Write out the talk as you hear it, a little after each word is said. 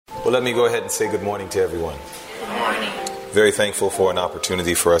Well, let me go ahead and say good morning to everyone. Good morning. Very thankful for an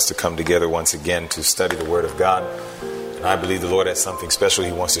opportunity for us to come together once again to study the Word of God. And I believe the Lord has something special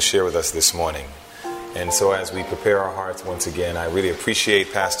He wants to share with us this morning. And so as we prepare our hearts once again, I really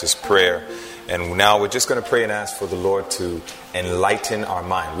appreciate Pastor's prayer. And now we're just going to pray and ask for the Lord to enlighten our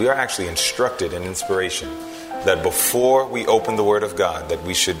mind. We are actually instructed in inspiration that before we open the Word of God, that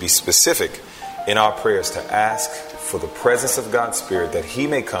we should be specific in our prayers to ask for the presence of God's Spirit, that He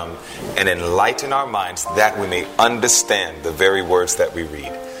may come and enlighten our minds, that we may understand the very words that we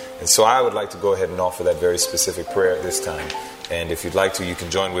read. And so I would like to go ahead and offer that very specific prayer at this time. And if you'd like to, you can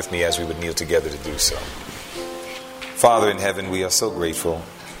join with me as we would kneel together to do so. Father in heaven, we are so grateful.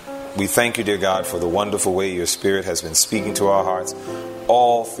 We thank you, dear God, for the wonderful way your Spirit has been speaking to our hearts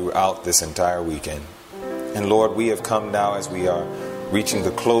all throughout this entire weekend. And Lord, we have come now as we are reaching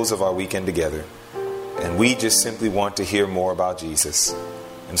the close of our weekend together. And we just simply want to hear more about Jesus.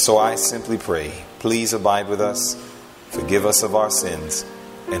 And so I simply pray, please abide with us, forgive us of our sins,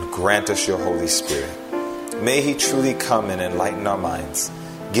 and grant us your Holy Spirit. May He truly come and enlighten our minds,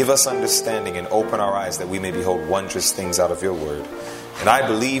 give us understanding and open our eyes that we may behold wondrous things out of your word. And I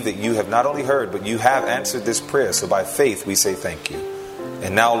believe that you have not only heard, but you have answered this prayer. So by faith we say thank you.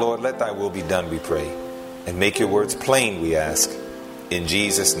 And now, Lord, let thy will be done, we pray. And make your words plain, we ask. In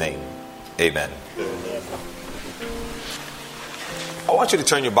Jesus' name, amen. I want you to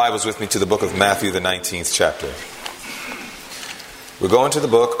turn your Bibles with me to the book of Matthew, the 19th chapter. We're going to the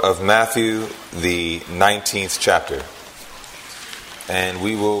book of Matthew, the 19th chapter. And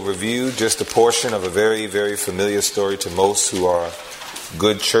we will review just a portion of a very, very familiar story to most who are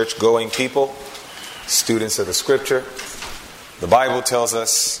good church-going people, students of the Scripture. The Bible tells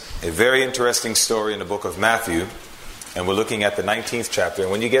us a very interesting story in the book of Matthew. And we're looking at the 19th chapter.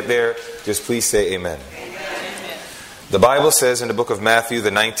 And when you get there, just please say amen. The Bible says in the book of Matthew, the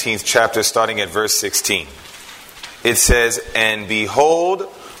 19th chapter, starting at verse 16, it says, "And behold,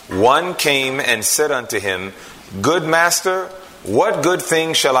 one came and said unto him, Good master, what good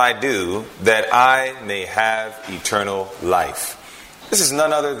thing shall I do that I may have eternal life?" This is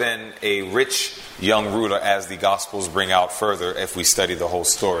none other than a rich young ruler, as the Gospels bring out further if we study the whole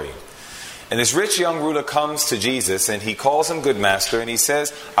story. And this rich young ruler comes to Jesus and he calls him good master and he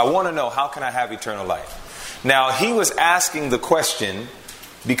says, "I want to know, how can I have eternal life?" Now, he was asking the question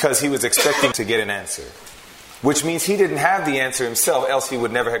because he was expecting to get an answer, which means he didn't have the answer himself, else he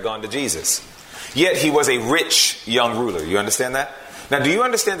would never have gone to Jesus. Yet he was a rich young ruler. You understand that? Now, do you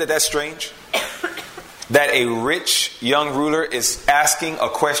understand that that's strange? That a rich young ruler is asking a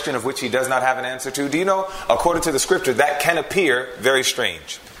question of which he does not have an answer to? Do you know, according to the Scripture, that can appear very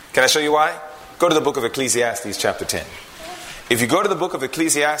strange. Can I show you why? Go to the book of Ecclesiastes chapter 10. If you go to the book of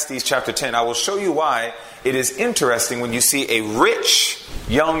Ecclesiastes chapter 10, I will show you why it is interesting when you see a rich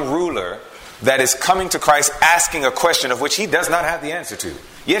young ruler that is coming to Christ asking a question of which he does not have the answer to.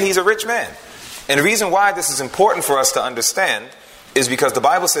 Yet he's a rich man. And the reason why this is important for us to understand is because the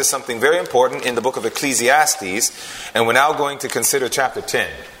Bible says something very important in the book of Ecclesiastes. And we're now going to consider chapter 10.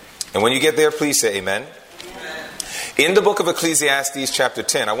 And when you get there, please say amen. Amen. In the book of Ecclesiastes chapter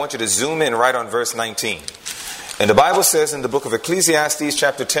 10, I want you to zoom in right on verse 19. And the Bible says in the book of Ecclesiastes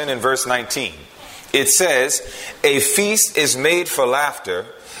chapter 10 and verse 19, it says, "A feast is made for laughter,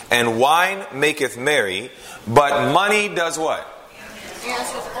 and wine maketh merry, but money does what?"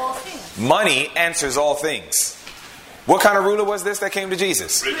 Answers all things. Money answers all things. What kind of ruler was this that came to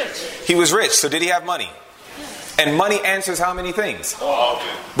Jesus? Rich. He was rich, so did he have money? And money answers how many things?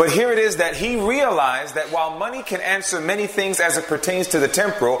 But here it is that he realized that while money can answer many things as it pertains to the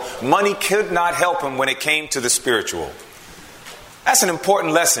temporal, money could not help him when it came to the spiritual. That's an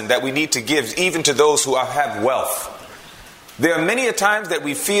important lesson that we need to give even to those who have wealth. There are many a times that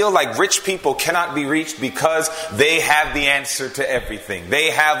we feel like rich people cannot be reached because they have the answer to everything. They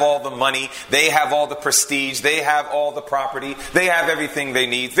have all the money. They have all the prestige. They have all the property. They have everything they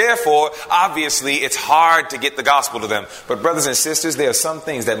need. Therefore, obviously, it's hard to get the gospel to them. But brothers and sisters, there are some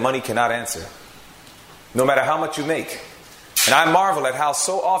things that money cannot answer, no matter how much you make. And I marvel at how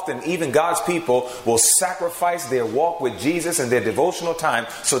so often even God's people will sacrifice their walk with Jesus and their devotional time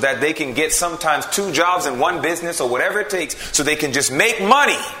so that they can get sometimes 2 jobs and 1 business or whatever it takes so they can just make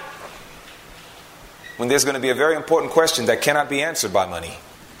money. When there's going to be a very important question that cannot be answered by money.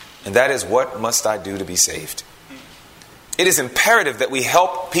 And that is, what must I do to be saved? It is imperative that we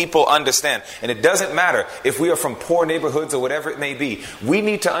help people understand. And it doesn't matter if we are from poor neighborhoods or whatever it may be. We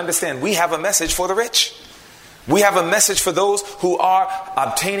need to understand we have a message for the rich. We have a message for those who are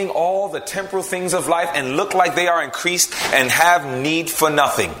obtaining all the temporal things of life and look like they are increased and have need for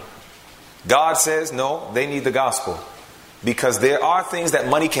nothing. God says, no, they need the gospel. Because there are things that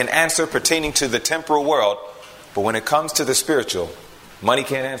money can answer pertaining to the temporal world, but when it comes to the spiritual, money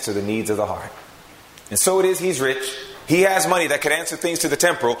can't answer the needs of the heart. And so it is, he's rich. He has money that could answer things to the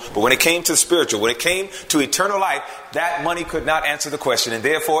temporal, but when it came to the spiritual, when it came to eternal life, that money could not answer the question. And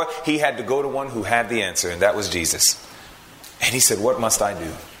therefore, he had to go to one who had the answer, and that was Jesus. And he said, what must I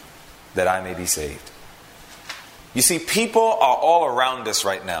do that I may be saved? You see, people are all around us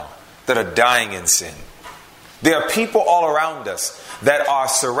right now that are dying in sin. There are people all around us that are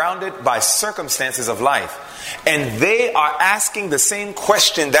surrounded by circumstances of life. And they are asking the same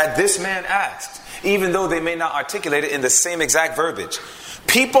question that this man asked, even though they may not articulate it in the same exact verbiage.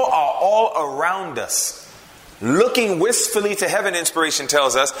 People are all around us, looking wistfully to heaven, inspiration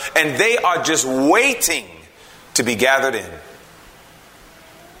tells us, and they are just waiting to be gathered in.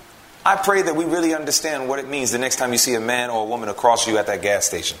 I pray that we really understand what it means the next time you see a man or a woman across you at that gas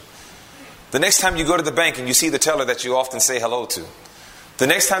station. The next time you go to the bank and you see the teller that you often say hello to. The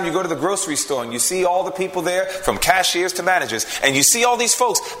next time you go to the grocery store and you see all the people there, from cashiers to managers, and you see all these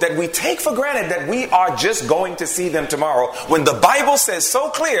folks that we take for granted that we are just going to see them tomorrow, when the Bible says so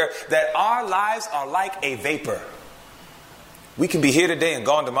clear that our lives are like a vapor. We can be here today and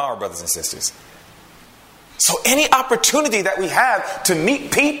gone tomorrow, brothers and sisters. So any opportunity that we have to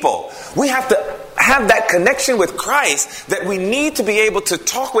meet people, we have to have that connection with Christ, that we need to be able to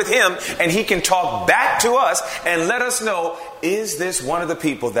talk with him and he can talk back to us and let us know, is this one of the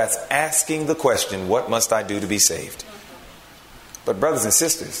people that's asking the question, what must I do to be saved? But brothers and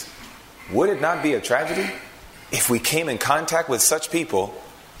sisters, would it not be a tragedy if we came in contact with such people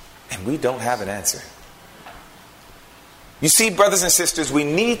and we don't have an answer? You see, brothers and sisters, we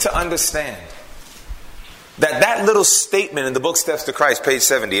need to understand that little statement in the book Steps to Christ, page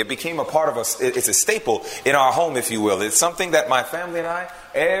 70, it became a part of us. It's a staple in our home, if you will. It's something that my family and I,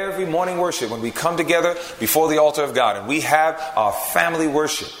 every morning worship, when we come together before the altar of God and we have our family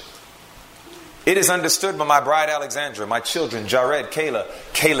worship, it is understood by my bride Alexandra, my children Jared, Kayla,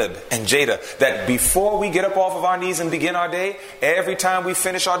 Caleb, and Jada, that before we get up off of our knees and begin our day, every time we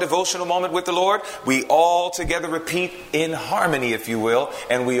finish our devotional moment with the Lord, we all together repeat in harmony, if you will,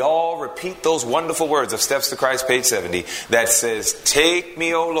 and we all repeat those wonderful words of Steps to Christ, page 70, that says, "Take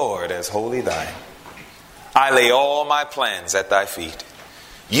me, O Lord, as wholly thine. I lay all my plans at thy feet.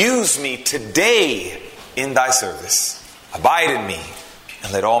 Use me today in thy service. Abide in me,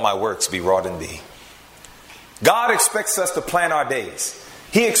 and let all my works be wrought in thee." God expects us to plan our days.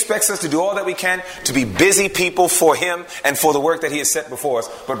 He expects us to do all that we can to be busy people for him and for the work that he has set before us.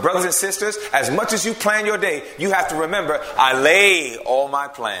 But brothers and sisters, as much as you plan your day, you have to remember, I lay all my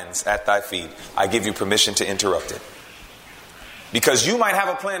plans at thy feet. I give you permission to interrupt it. Because you might have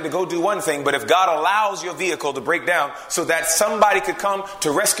a plan to go do one thing, but if God allows your vehicle to break down so that somebody could come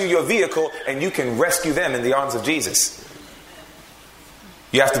to rescue your vehicle and you can rescue them in the arms of Jesus,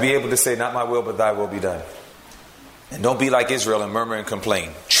 you have to be able to say, not my will, but thy will be done. And don't be like Israel and murmur and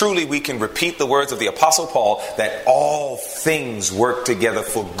complain. Truly, we can repeat the words of the Apostle Paul that all things work together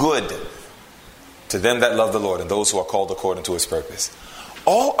for good to them that love the Lord and those who are called according to his purpose.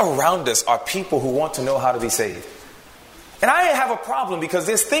 All around us are people who want to know how to be saved. And I have a problem because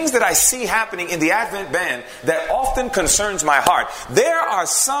there's things that I see happening in the Advent band that often concerns my heart. There are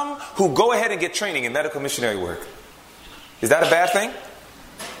some who go ahead and get training in medical missionary work. Is that a bad thing?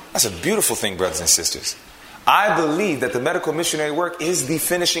 That's a beautiful thing, brothers and sisters. I believe that the medical missionary work is the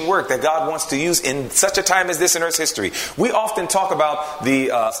finishing work that God wants to use in such a time as this in Earth's history. We often talk about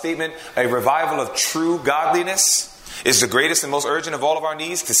the statement, a revival of true godliness is the greatest and most urgent of all of our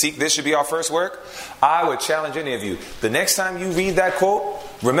needs. To seek this should be our first work. I would challenge any of you, the next time you read that quote,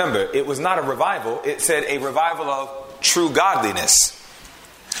 remember, it was not a revival. It said a revival of true godliness.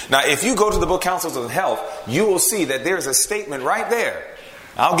 Now, if you go to the book Counsels of Health, you will see that there's a statement right there.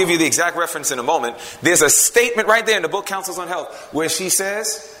 I'll give you the exact reference in a moment. There's a statement right there in the book Counsels on Health where she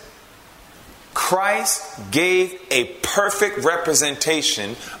says, Christ gave a perfect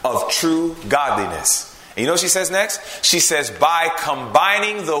representation of true godliness. And you know what she says next? She says, by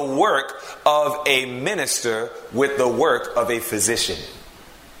combining the work of a minister with the work of a physician.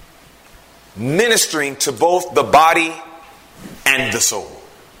 Ministering to both the body and the soul.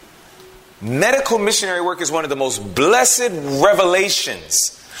 Medical missionary work is one of the most blessed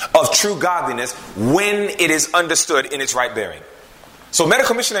revelations of true godliness when it is understood in its right bearing. So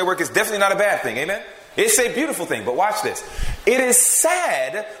medical missionary work is definitely not a bad thing. Amen? It's a beautiful thing. But watch this. It is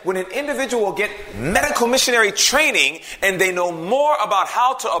sad when an individual will get medical missionary training and they know more about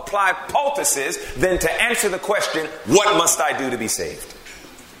how to apply poultices than to answer the question, what must I do to be saved?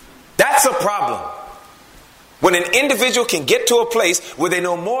 That's a problem. When an individual can get to a place where they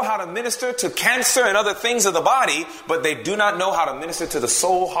know more how to minister to cancer and other things of the body, but they do not know how to minister to the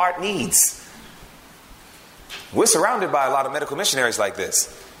soul, heart needs. We're surrounded by a lot of medical missionaries like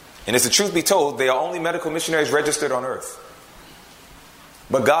this. And if the truth be told, they are only medical missionaries registered on earth.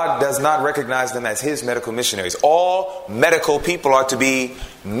 But God does not recognize them as his medical missionaries. All medical people are to be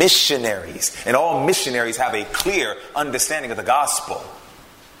missionaries. And all missionaries have a clear understanding of the gospel.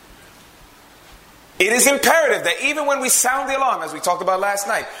 It is imperative that even when we sound the alarm, as we talked about last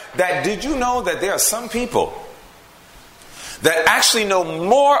night, that did you know that there are some people that actually know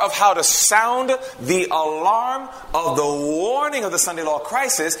more of how to sound the alarm of the warning of the Sunday law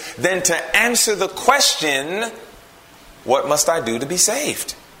crisis than to answer the question, what must I do to be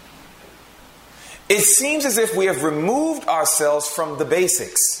saved? It seems as if we have removed ourselves from the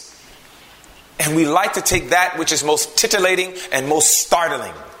basics. And we like to take that which is most titillating and most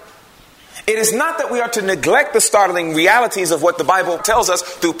startling. It is not that we are to neglect the startling realities of what the Bible tells us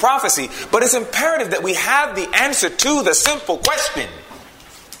through prophecy, but it's imperative that we have the answer to the simple question.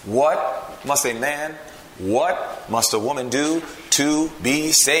 What must a man, what must a woman do to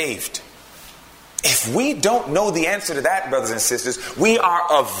be saved? If we don't know the answer to that, brothers and sisters, we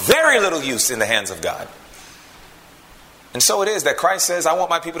are of very little use in the hands of God. And so it is that Christ says, I want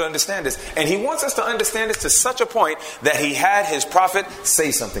my people to understand this. And he wants us to understand this to such a point that he had his prophet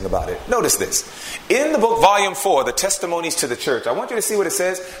say something about it. Notice this. In the book, volume 4, the testimonies to the church, I want you to see what it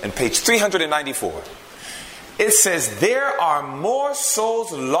says on page 394. It says, there are more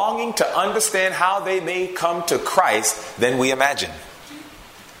souls longing to understand how they may come to Christ than we imagine.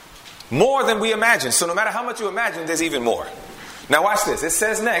 More than we imagine. So no matter how much you imagine, there's even more. Now watch this. It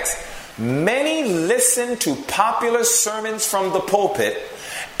says next, many listen to popular sermons from the pulpit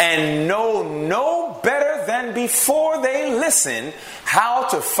and know no better than before they listen how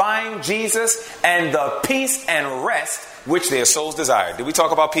to find Jesus and the peace and rest which their souls desire. Did we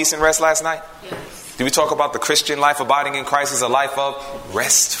talk about peace and rest last night? Yes. Did we talk about the Christian life abiding in Christ is a life of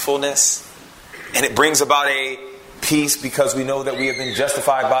restfulness? And it brings about a peace because we know that we have been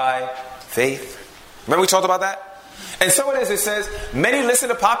justified by faith. Remember we talked about that? And so it is, it says, many listen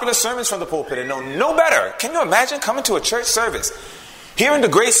to popular sermons from the pulpit and know no better. Can you imagine coming to a church service, hearing the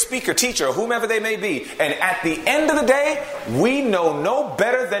great speaker, teacher, or whomever they may be, and at the end of the day, we know no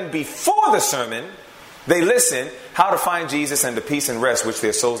better than before the sermon, they listen how to find Jesus and the peace and rest which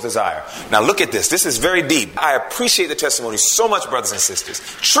their souls desire. Now look at this. This is very deep. I appreciate the testimony so much, brothers and sisters.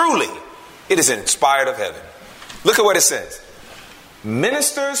 Truly, it is inspired of heaven. Look at what it says.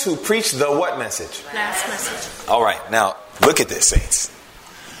 Ministers who preach the what message? Last message. All right, now look at this, saints.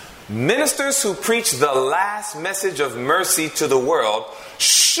 Ministers who preach the last message of mercy to the world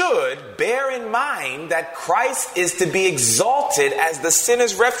should bear in mind that Christ is to be exalted as the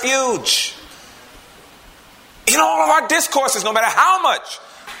sinner's refuge. In all of our discourses, no matter how much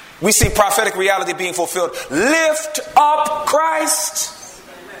we see prophetic reality being fulfilled, lift up Christ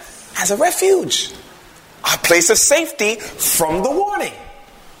as a refuge. A place of safety from the warning.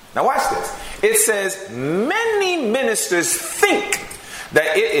 Now watch this. It says, many ministers think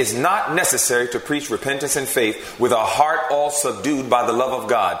that it is not necessary to preach repentance and faith with a heart all subdued by the love of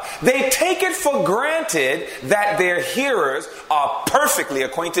God. They take it for granted that their hearers are perfectly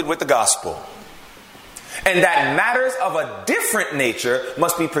acquainted with the gospel, and that matters of a different nature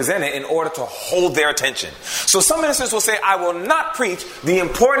must be presented in order to hold their attention. So some ministers will say, I will not preach the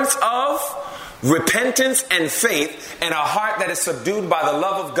importance of repentance and faith and a heart that is subdued by the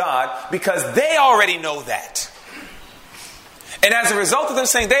love of God, because they already know that. And as a result of them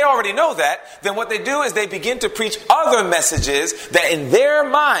saying they already know that, then what they do is they begin to preach other messages that in their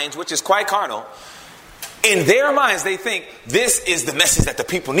minds, which is quite carnal, in their minds they think this is the message that the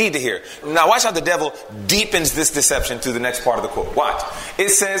people need to hear. Now watch how the devil deepens this deception through the next part of the quote. Watch. It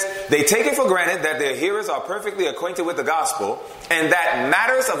says, they take it for granted that their hearers are perfectly acquainted with the gospel and that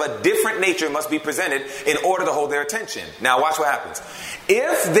matters of a different nature must be presented in order to hold their attention. Now watch what happens.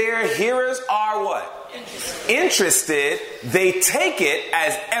 If their hearers are what? Interested, they take it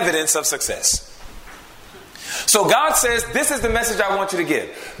as evidence of success. So God says, this is the message I want you to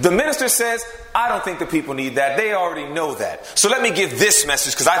give. The minister says, I don't think the people need that. They already know that. So let me give this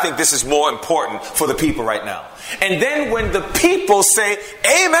message because I think this is more important for the people right now. And then when the people say,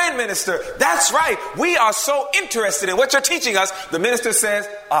 amen, minister, that's right. We are so interested in what you're teaching us. The minister says,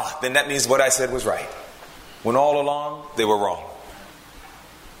 then that means what I said was right. When all along, they were wrong.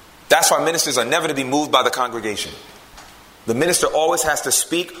 That's why ministers are never to be moved by the congregation. The minister always has to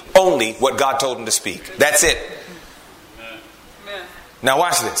speak only what God told him to speak. That's it. Now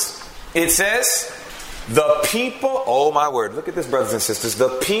watch this. It says, The people, oh my word, look at this, brothers and sisters.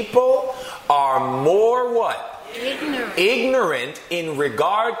 The people are more what? Ignorant in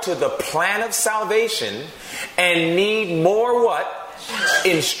regard to the plan of salvation, and need more what?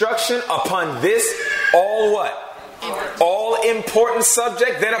 Instruction upon this all what? All important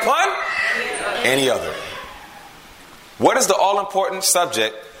subject than upon any other. What is the all important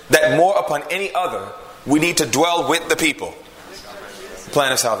subject that more upon any other we need to dwell with the people?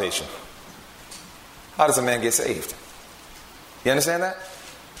 Plan of salvation. How does a man get saved? You understand that?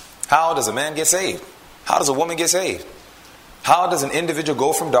 How does a man get saved? How does a woman get saved? How does an individual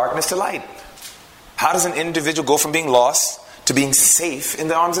go from darkness to light? How does an individual go from being lost to being safe in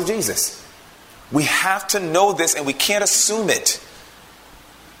the arms of Jesus? We have to know this, and we can't assume it.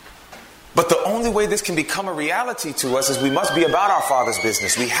 But the only way this can become a reality to us is we must be about our Father's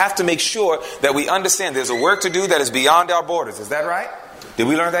business. We have to make sure that we understand there's a work to do that is beyond our borders. Is that right? Did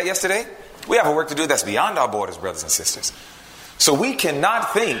we learn that yesterday? We have a work to do that's beyond our borders, brothers and sisters. So we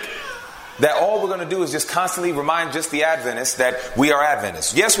cannot think that all we're going to do is just constantly remind just the Adventists that we are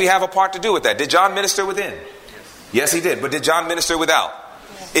Adventists. Yes, we have a part to do with that. Did John minister within? Yes, he did. But did John minister without?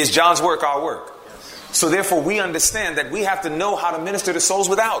 Is John's work our work? So therefore we understand that we have to know how to minister to souls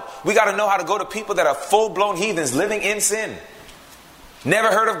without. We got to know how to go to people that are full-blown heathens living in sin. Never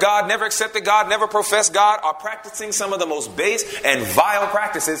heard of God, never accepted God, never professed God, are practicing some of the most base and vile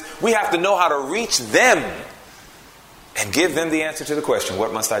practices. We have to know how to reach them and give them the answer to the question,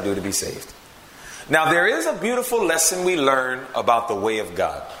 what must I do to be saved? Now there is a beautiful lesson we learn about the way of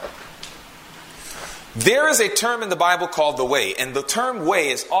God. There is a term in the Bible called the way, and the term way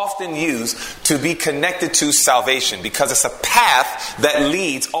is often used to be connected to salvation because it's a path that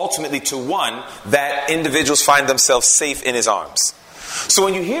leads ultimately to one that individuals find themselves safe in his arms. So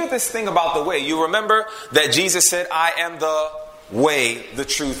when you hear this thing about the way, you remember that Jesus said, I am the way, the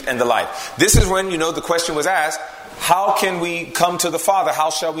truth, and the life. This is when, the question was asked, how can we come to the Father?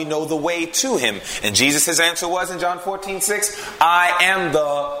 How shall we know the way to him? And Jesus' answer was in John 14:6, I am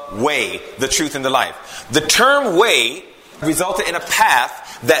the way, the truth, and the life. The term way resulted in a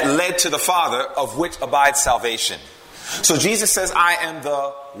path that led to the Father, of which abides salvation. So Jesus says, I am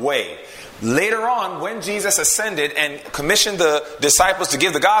the way. Later on, when Jesus ascended and commissioned the disciples to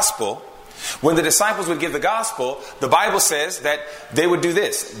give the gospel, when the disciples would give the gospel, the Bible says that they would do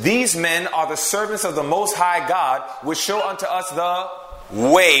this. These men are the servants of the Most High God, which show unto us the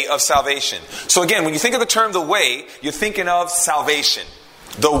way of salvation. So again, when you think of the term the way, you're thinking of salvation.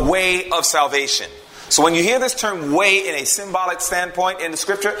 The way of salvation. So when you hear this term way in a symbolic standpoint in the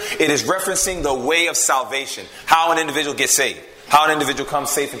scripture, it is referencing the way of salvation. How an individual gets saved. How an individual comes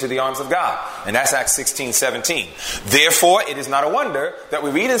safe into the arms of God. And that's Acts 16:17. Therefore, it is not a wonder that we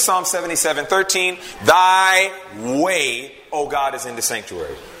read in Psalm 77:13, Thy way, O God, is in the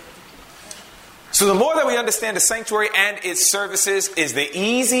sanctuary. So the more that we understand the sanctuary and its services, is the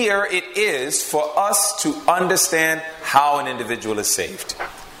easier it is for us to understand how an individual is saved.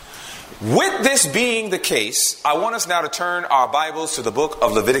 With this being the case, I want us now to turn our Bibles to the book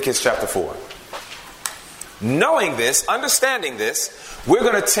of Leviticus chapter 4. Knowing this, understanding this, we're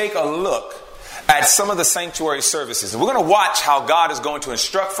going to take a look at some of the sanctuary services. And we're going to watch how God is going to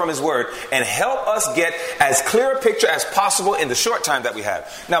instruct from his word and help us get as clear a picture as possible in the short time that we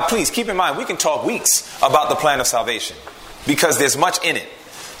have. Now, please keep in mind, we can talk weeks about the plan of salvation because there's much in it.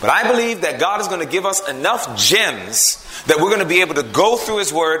 But I believe that God is going to give us enough gems that we're going to be able to go through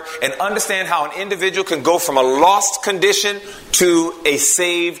his word and understand how an individual can go from a lost condition to a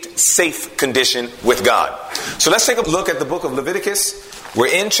saved, safe condition with God. So let's take a look at the book of Leviticus.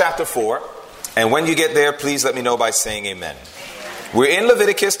 We're in chapter 4. And when you get there, please let me know by saying amen. We're in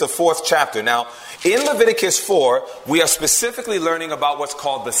Leviticus, the 4th chapter. Now, in Leviticus 4, we are specifically learning about what's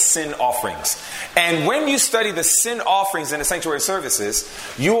called the sin offerings. And when you study the sin offerings in the sanctuary services,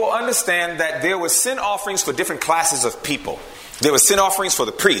 you will understand that there were sin offerings for different classes of people. There were sin offerings for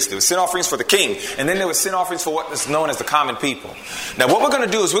the priest, there were sin offerings for the king, and then there were sin offerings for what is known as the common people. Now, what we're going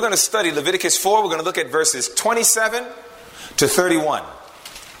to do is we're going to study Leviticus 4. We're going to look at verses 27 to 31.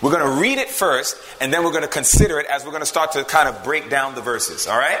 We're going to read it first, and then we're going to consider it as we're going to start to kind of break down the verses.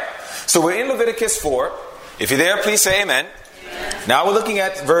 All right? So we're in Leviticus 4. If you're there, please say amen. Amen. Now we're looking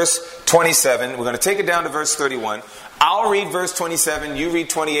at verse 27. We're going to take it down to verse 31. I'll read verse 27. You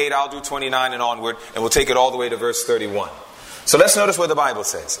read 28. I'll do 29 and onward. And we'll take it all the way to verse 31. So let's notice what the Bible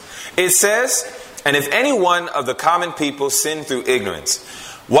says. It says, and if any one of the common people sin through ignorance,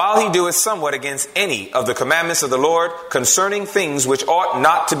 while he doeth somewhat against any of the commandments of the Lord concerning things which ought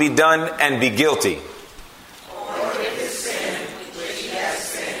not to be done, and be guilty. Or if his sin which he has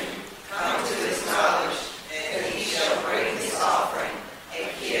sinned come to his knowledge, then he shall bring his offering,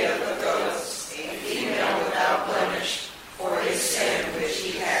 a kid of the goats, a female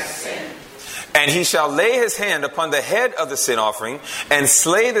And he shall lay his hand upon the head of the sin offering and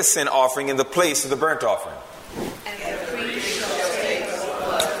slay the sin offering in the place of the burnt offering. And the priest shall take the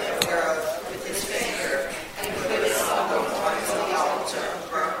blood thereof with his finger, and put it on the horns of the altar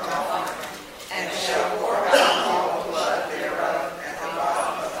of burnt offering, and shall pour out all the blood thereof at the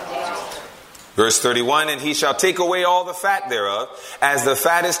bottom of the altar. Verse 31, and he shall take away all the fat thereof, as the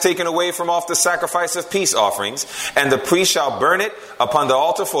fat is taken away from off the sacrifice of peace offerings. And the priest shall burn it upon the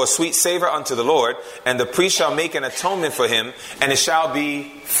altar for a sweet savor unto the Lord. And the priest shall make an atonement for him, and it shall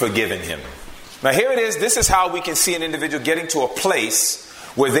be forgiven him. Now here it is. This is how we can see an individual getting to a place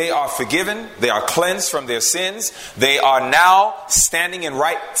where they are forgiven, they are cleansed from their sins, they are now standing in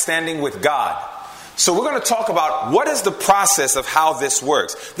right standing with God. So we're going to talk about what is the process of how this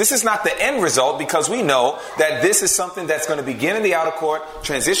works. This is not the end result, because we know that this is something that's going to begin in the outer court,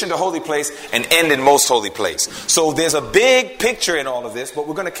 transition to holy place, and end in most holy place. So there's a big picture in all of this, but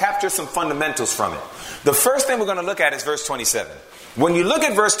we're going to capture some fundamentals from it. The first thing we're going to look at is verse 27. When you look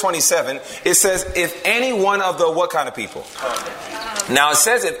at verse 27, it says, if any one of the what kind of people? Now it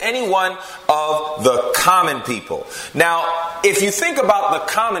says, if any one of the common people. Now, if you think about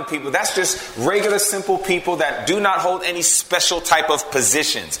the common people, that's just regular, simple people that do not hold any special type of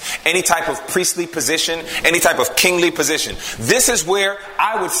positions, any type of priestly position, any type of kingly position. This is where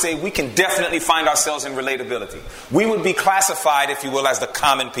I would say we can definitely find ourselves in relatability. We would be classified, if you will, as the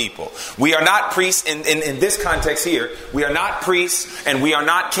common people. We are not priests in this context here. We are not priests and we are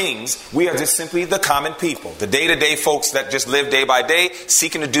not kings. We are just simply the common people, the day-to-day folks that just live day by day,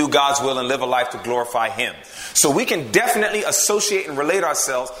 seeking to do God's will and live a life to glorify Him. So we can definitely associate and relate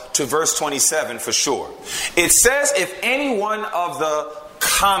ourselves to verse 27 for sure. It says, if any one of the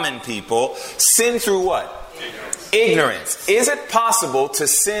common people sin through what? Ignorance. Is it possible to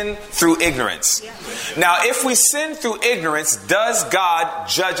sin through ignorance? Now, if we sin through ignorance, does God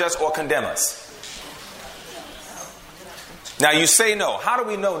judge us or condemn us? Now you say no. How do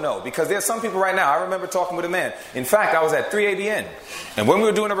we know no? Because there's some people right now. I remember talking with a man. In fact, I was at 3ABN. And when we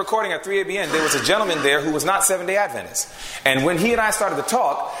were doing a recording at 3ABN, there was a gentleman there who was not Seventh-day Adventist. And when he and I started to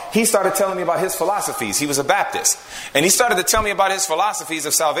talk, he started telling me about his philosophies. He was a Baptist. And he started to tell me about his philosophies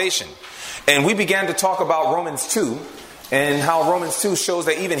of salvation. And we began to talk about Romans 2 and how Romans 2 shows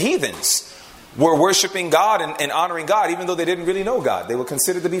that even heathens were worshiping God and honoring God even though they didn't really know God. They were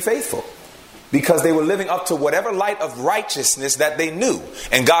considered to be faithful, because they were living up to whatever light of righteousness that they knew.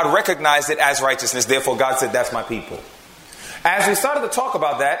 And God recognized it as righteousness. Therefore, God said, that's my people. As we started to talk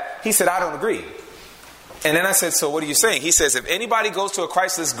about that, he said, I don't agree. And then I said, so what are you saying? He says, if anybody goes to a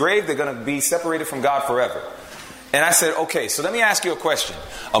Christless grave, they're going to be separated from God forever. And I said, okay, so let me ask you a question.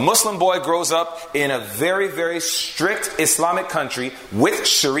 A Muslim boy grows up in a very, very strict Islamic country with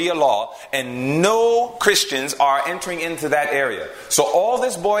Sharia law, and no Christians are entering into that area. So all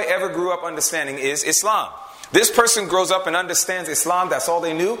this boy ever grew up understanding is Islam. This person grows up and understands Islam, that's all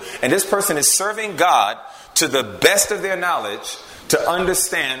they knew, and this person is serving God to the best of their knowledge to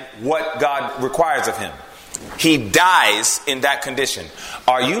understand what God requires of him. He dies in that condition.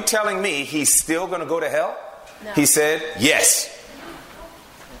 Are you telling me he's still going to go to hell? No. He said, yes.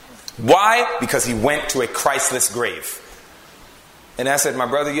 Why? Because he went to a Christless grave. And I said, my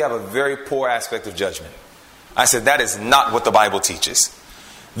brother, you have a very poor aspect of judgment. I said, that is not what the Bible teaches.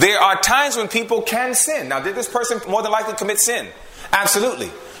 There are times when people can sin. Now, did this person more than likely commit sin? Absolutely.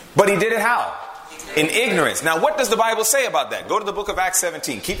 But he did it how? In ignorance. Now, what does the Bible say about that? Go to the book of Acts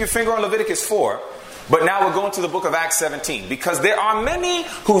 17. Keep your finger on Leviticus 4. But now we're going to the book of Acts 17. Because there are many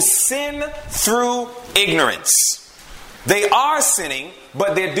who sin through ignorance. They are sinning,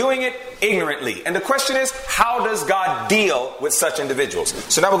 but they're doing it ignorantly. And the question is, how does God deal with such individuals?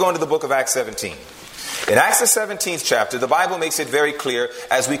 So now we're going to the book of Acts 17. In Acts the 17th chapter, the Bible makes it very clear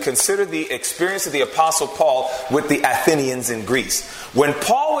as we consider the experience of the Apostle Paul with the Athenians in Greece. When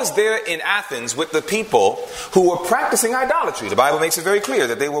Paul was there in Athens with the people who were practicing idolatry, the Bible makes it very clear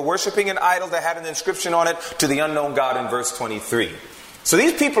that they were worshiping an idol that had an inscription on it to the unknown God in verse 23. So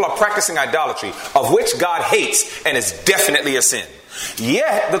these people are practicing idolatry, of which God hates and is definitely a sin.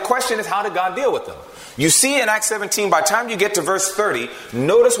 Yet the question is, how did God deal with them? You see in Acts 17, by the time you get to verse 30,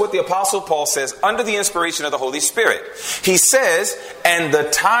 notice what the Apostle Paul says under the inspiration of the Holy Spirit. He says, and the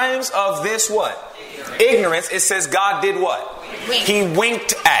times of this what? Ignorance. It says God did what? He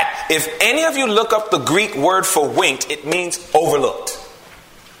winked at. If any of you look up the Greek word for winked, it means overlooked.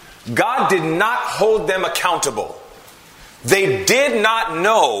 God did not hold them accountable. They did not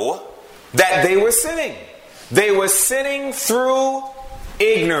know that they were sinning. They were sinning through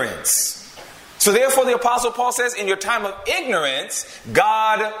ignorance. So therefore the Apostle Paul says, in your time of ignorance,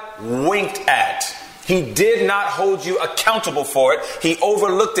 God winked at. He did not hold you accountable for it. He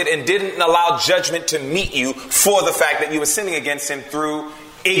overlooked it and didn't allow judgment to meet you for the fact that you were sinning against him through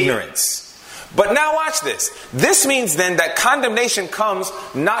ignorance. But now watch this. This means then that condemnation comes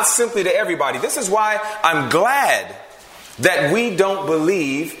not simply to everybody. This is why I'm glad that we don't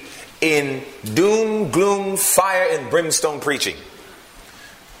believe in doom, gloom, fire, and brimstone preaching.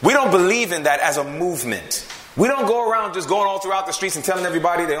 We don't believe in that as a movement. We don't go around just going all throughout the streets and telling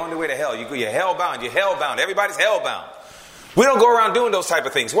everybody they're on their way to hell. You're hell-bound. You're hell-bound. Everybody's hell-bound. We don't go around doing those type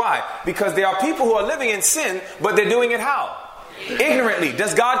of things. Why? Because there are people who are living in sin, but they're doing it how? Ignorantly.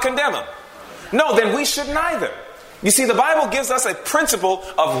 Does God condemn them? No, then we shouldn't either. You see, the Bible gives us a principle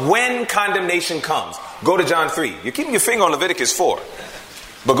of when condemnation comes. Go to John 3. You're keeping your finger on Leviticus 4.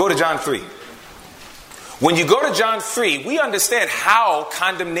 But go to John 3. When you go to John 3, we understand how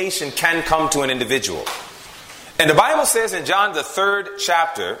condemnation can come to an individual. And the Bible says in John, the 3rd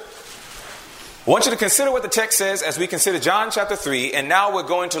chapter, I want you to consider what the text says as we consider John chapter 3. And now we're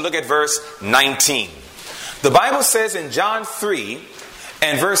going to look at verse 19. The Bible says in John 3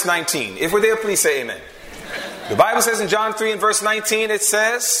 and verse 19. If we're there, please say amen. The Bible says in John 3 and verse 19, it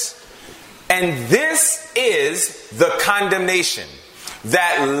says, and this is the condemnation,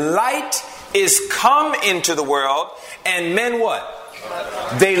 that light is come into the world, and men what?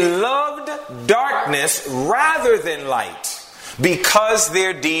 They loved darkness rather than light, because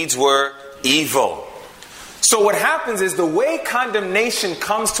their deeds were evil. So what happens is the way condemnation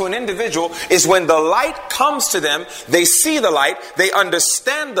comes to an individual is when the light comes to them, they see the light, they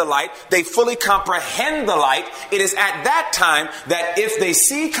understand the light, they fully comprehend the light. It is at that time that if they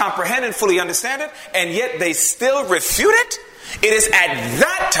see, comprehend, and fully understand it, and yet they still refute it, it is at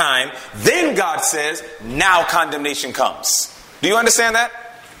that time, then God says, now condemnation comes. Do you understand that?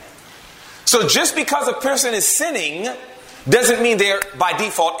 So just because a person is sinning doesn't mean they're by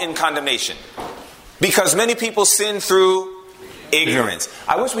default in condemnation. Because many people sin through ignorance.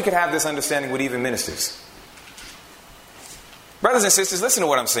 I wish we could have this understanding with even ministers. Brothers and sisters, listen to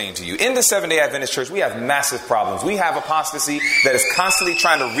what I'm saying to you. In the Seventh-day Adventist Church, we have massive problems. We have apostasy that is constantly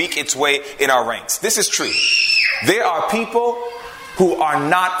trying to wreak its way in our ranks. This is true. There are people who are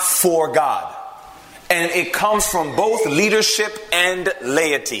not for God. And it comes from both leadership and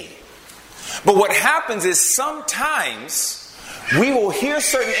laity. But what happens is sometimes we will hear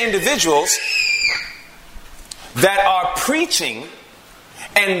certain individuals that are preaching,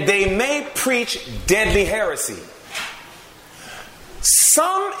 and they may preach deadly heresy.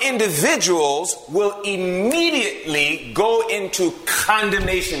 Some individuals will immediately go into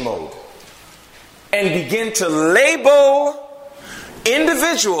condemnation mode and begin to label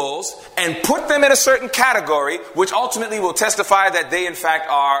individuals and put them in a certain category, which ultimately will testify that they in fact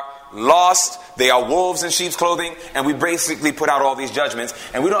are lost, they are wolves in sheep's clothing, and we basically put out all these judgments,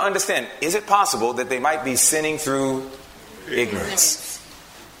 and we don't understand, is it possible that they might be sinning through ignorance?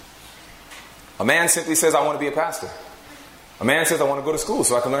 A man simply says, I want to be a pastor. A man says, I want to go to school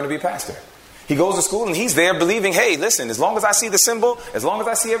so I can learn to be a pastor. He goes to school and he's there believing, hey, listen, as long as I see the symbol, as long as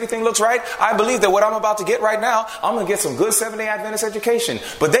I see everything looks right, I believe that what I'm about to get right now, I'm going to get some good Seventh-day Adventist education.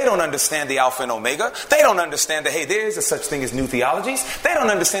 But they don't understand the Alpha and Omega. They don't understand that, hey, there is a such thing as new theologies. They don't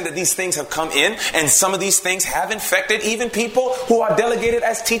understand that these things have come in, and some of these things have infected even people who are delegated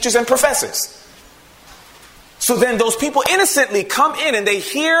as teachers and professors. So then those people innocently come in and they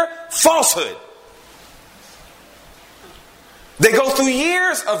hear falsehood. They go through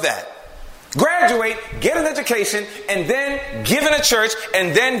years of that. Graduate, get an education, and then give in a church,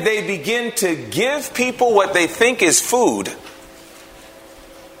 and then they begin to give people what they think is food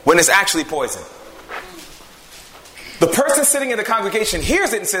when it's actually poison. The person sitting in the congregation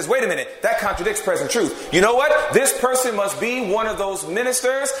hears it and says, wait a minute, that contradicts present truth. You know what? This person must be one of those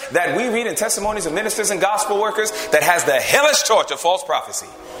ministers that we read in testimonies of ministers and gospel workers that has the hellish torch of false prophecy.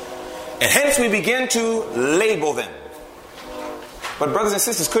 And hence we begin to label them. But brothers and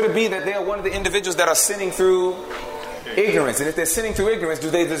sisters, could it be that they are one of the individuals that are sinning through ignorance? And if they're sinning through ignorance,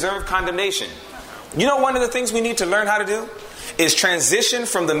 do they deserve condemnation? You know, one of the things we need to learn how to do is transition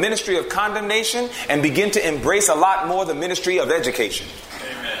from the ministry of condemnation and begin to embrace a lot more the ministry of education.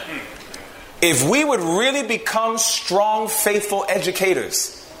 Amen. If we would really become strong, faithful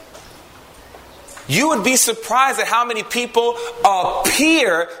educators, you would be surprised at how many people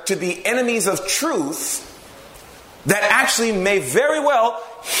appear to be enemies of truth that actually may very well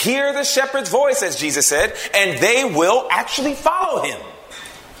hear the shepherd's voice, as Jesus said, and they will actually follow him.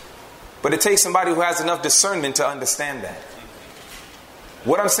 But it takes somebody who has enough discernment to understand that.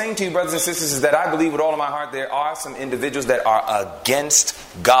 What I'm saying to you, brothers and sisters, is that I believe with all of my heart there are some individuals that are against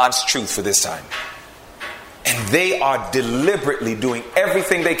God's truth for this time. And they are deliberately doing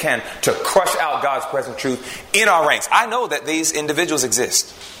everything they can to crush out God's present truth in our ranks. I know that these individuals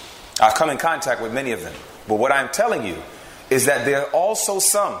exist. I've come in contact with many of them. But what I'm telling you is that there are also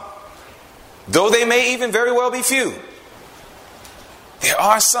some, though they may even very well be few, there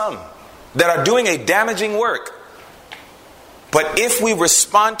are some that are doing a damaging work. But if we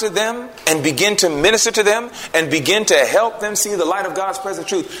respond to them and begin to minister to them and begin to help them see the light of God's present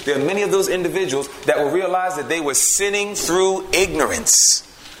truth, there are many of those individuals that will realize that they were sinning through ignorance.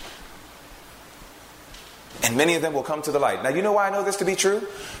 And many of them will come to the light. Now, you know why I know this to be true?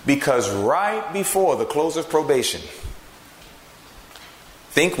 Because right before the close of probation,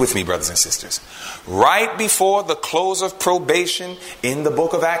 think with me, brothers and sisters. Right before the close of probation in the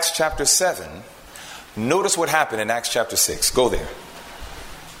book of Acts chapter 7, notice what happened in Acts chapter 6. Go there.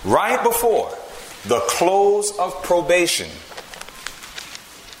 Right before the close of probation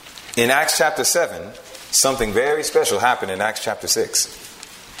in Acts chapter 7, something very special happened in Acts chapter 6.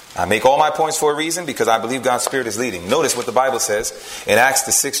 I make all my points for a reason because I believe God's Spirit is leading. Notice what the Bible says in Acts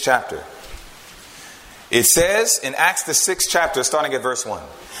the 6th chapter. It says in Acts the 6th chapter, starting at verse 1.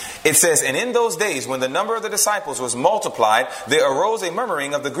 It says, and in those days when the number of the disciples was multiplied, there arose a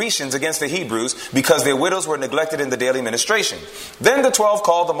murmuring of the Grecians against the Hebrews because their widows were neglected in the daily ministration. Then the 12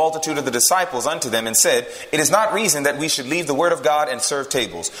 called the multitude of the disciples unto them and said, it is not reason that we should leave the word of God and serve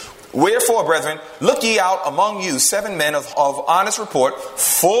tables. Wherefore, brethren, look ye out among you 7 men of honest report,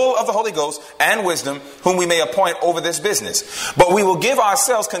 full of the Holy Ghost and wisdom, whom we may appoint over this business. But we will give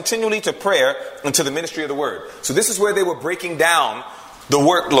ourselves continually to prayer and to the ministry of the word. So this is where they were breaking down the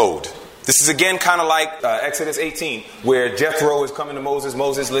workload. This is again kind of like Exodus 18, where Jethro is coming to Moses.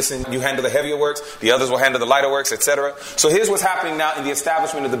 Moses, listen, you handle the heavier works. The others will handle the lighter works, etc. So here's what's happening now in the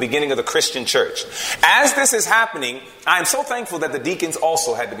establishment of the beginning of the Christian church. As this is happening, I'm so thankful that the deacons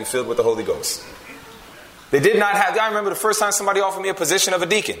also had to be filled with the Holy Ghost. They did not have, I remember the first time somebody offered me a position of a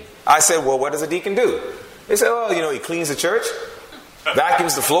deacon. I said, well, what does a deacon do? They said, oh, he cleans the church,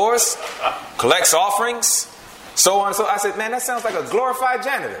 vacuums the floors, collects offerings, so on. So I said, man, that sounds like a glorified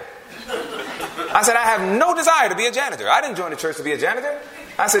janitor. I said, I have no desire to be a janitor. I didn't join the church to be a janitor.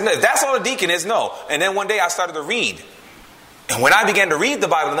 I said, no, if that's all a deacon is, no. And then one day I started to read. And when I began to read the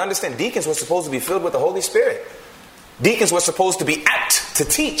Bible and understand, deacons were supposed to be filled with the Holy Spirit. Deacons were supposed to be apt to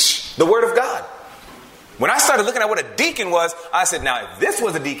teach the Word of God. When I started looking at what a deacon was, I said, now if this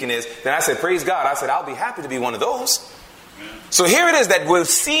was a deacon is, then I said, praise God. I said, I'll be happy to be one of those. So here it is that we're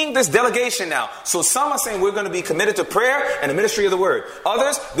seeing this delegation now. So some are saying we're going to be committed to prayer and the ministry of the word.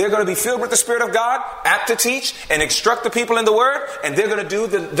 Others, they're going to be filled with the Spirit of God, apt to teach and instruct the people in the word, and they're going to do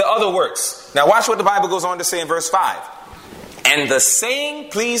the other works. Now watch what the Bible goes on to say in verse 5. And the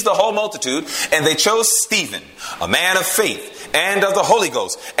saying pleased the whole multitude, and they chose Stephen, a man of faith and of the Holy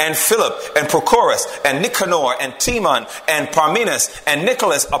Ghost, and Philip, and Prochorus, and Nicanor, and Timon, and Parmenas, and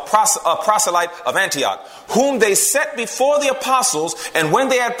Nicholas, a proselyte of Antioch, whom they set before the apostles, and when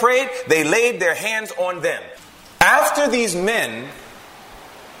they had prayed, they laid their hands on them. After these men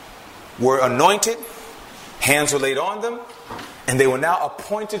were anointed, hands were laid on them, and they were now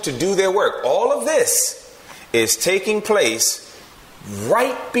appointed to do their work. All of this is taking place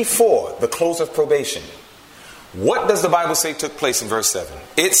right before the close of probation. What does the Bible say took place in verse 7?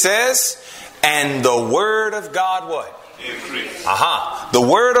 It says, and the word of God what? Increase. The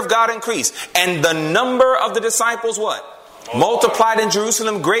word of God increased. And the number of the disciples what? Multiplied in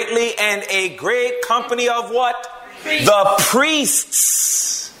Jerusalem greatly, and a great company of what? Priests. The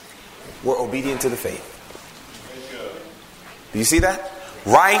priests were obedient to the faith. Do you see that?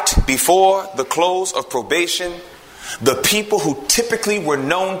 Right before the close of probation, the people who typically were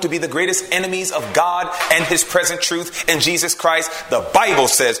known to be the greatest enemies of God and His present truth in Jesus Christ, the Bible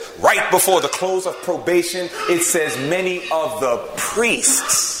says right before the close of probation, it says many of the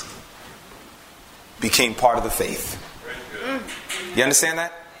priests became part of the faith. You understand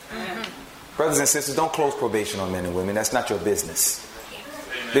that? Brothers and sisters, don't close probation on men and women. That's not your business.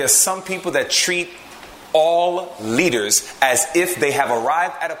 There are some people that treat all leaders as if they have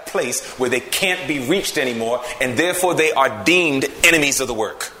arrived at a place where they can't be reached anymore, and therefore they are deemed enemies of the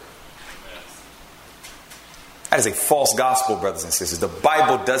work. That is a false gospel, brothers and sisters. The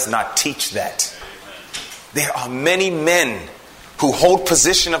Bible does not teach that. There are many men who hold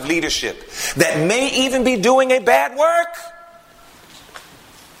position of leadership that may even be doing a bad work,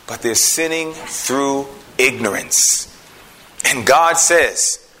 but they're sinning through ignorance. And God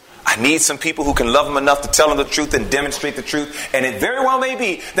says, I need some people who can love them enough to tell them the truth and demonstrate the truth. And it very well may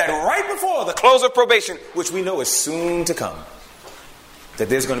be that right before the close of probation, which we know is soon to come, that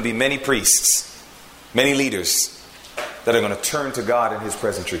there's going to be many priests, many leaders that are going to turn to God in His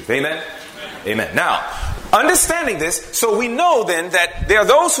present truth. Amen? Amen. Now, Understanding this, so we know then that there are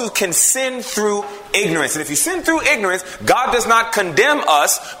those who can sin through ignorance. And if you sin through ignorance, God does not condemn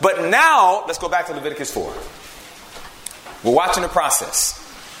us. But now, let's go back to Leviticus 4. We're watching the process.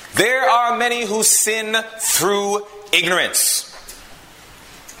 There are many who sin through ignorance.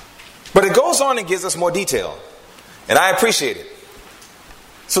 But it goes on and gives us more detail. And I appreciate it.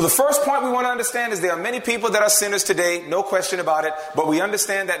 So the first point we want to understand is there are many people that are sinners today, no question about it. But we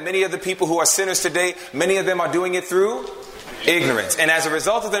understand that many of the people who are sinners today, many of them are doing it through ignorance. And as a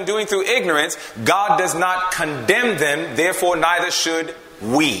result of them doing through ignorance, God does not condemn them. Therefore, neither should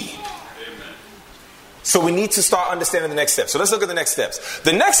we. So we need to start understanding the next step. So let's look at the next steps.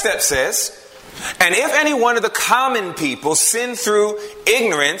 The next step says, and if any one of the common people sin through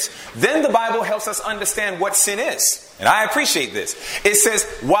ignorance, then the Bible helps us understand what sin is. And I appreciate this. It says,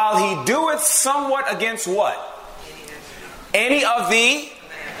 while he doeth somewhat against what? Any of the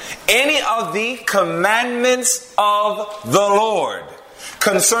commandments of the Lord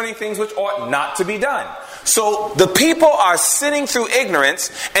concerning things which ought not to be done. So the people are sinning through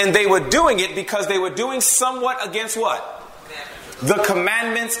ignorance, and they were doing it because they were doing somewhat against what? The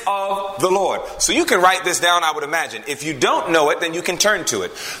commandments of the Lord. So you can write this down, I would imagine. If you don't know it, then you can turn to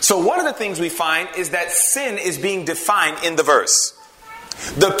it. So one of the things we find is that sin is being defined in the verse.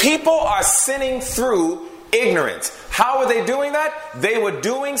 The people are sinning through ignorance. How were they doing that? They were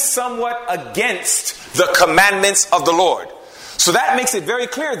doing somewhat against the commandments of the Lord. So that makes it very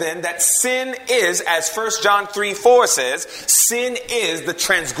clear then that sin is, as 1 John 3:4 says, sin is the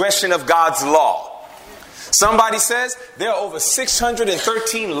transgression of God's law. Somebody says there are over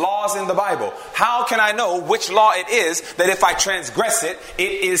 613 laws in the Bible. How can I know which law it is that if I transgress it,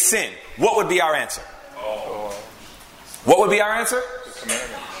 it is sin? What would be our answer? What would be our answer?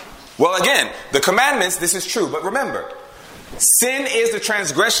 Well, again, the commandments, this is true. But remember, sin is the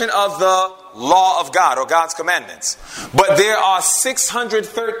transgression of the law of God or God's commandments. But there are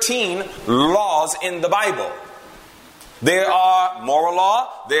 613 laws in the Bible. There are moral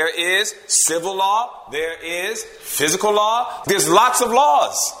law, there is civil law, there is physical law, there's lots of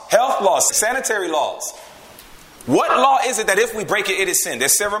laws, health laws, sanitary laws. What law is it that if we break it, it is sin?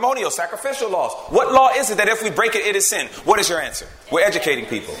 There's ceremonial, sacrificial laws. What law is it that if we break it, it is sin? What is your answer? We're educating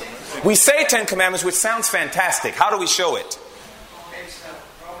people. We say 10 commandments, which sounds fantastic. How do we show it?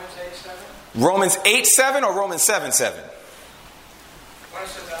 Romans 8:7 or Romans 7:7?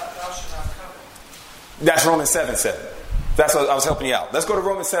 That's Romans 7:7. That's what I was helping you out. Let's go to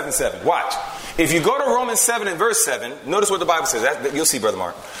Romans 7:7. Watch. If you go to Romans 7 and verse 7, notice what the Bible says. You'll see, Brother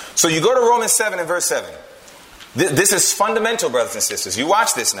Mark. So you go to Romans 7 and verse 7. This is fundamental, brothers and sisters. You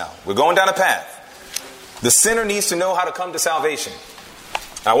watch this now. We're going down a path. The sinner needs to know how to come to salvation.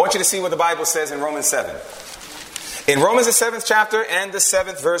 I want you to see what the Bible says in Romans 7. In Romans the 7th chapter and the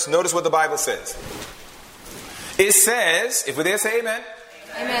 7th verse, notice what the Bible says. It says, if we're there, say amen.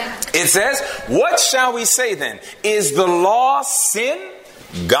 Amen. It says, what shall we say then? Is the law sin?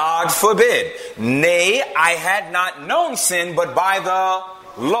 God forbid. Nay, I had not known sin but by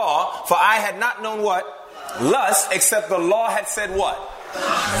the law. For I had not known what? Lust, except the law had said what?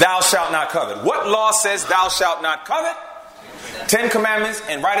 Thou shalt not covet. What law says thou shalt not covet? 10 commandments,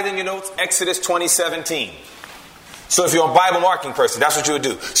 and write it in your notes, Exodus 20:17. So if you're a Bible marking person, that's what you would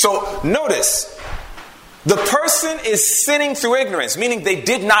do. So notice, the person is sinning through ignorance, meaning they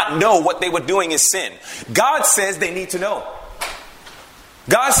did not know what they were doing is sin. God says they need to know.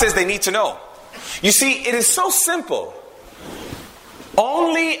 God says they need to know. You see, it is so simple.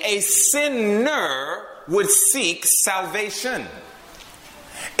 Only a sinner would seek salvation.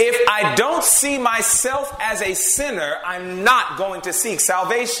 If I don't see myself as a sinner, I'm not going to seek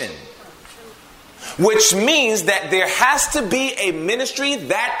salvation. Which means that there has to be a ministry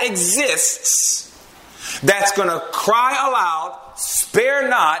that exists that's going to cry aloud, spare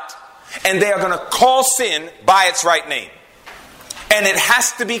not, and they are going to call sin by its right name. And it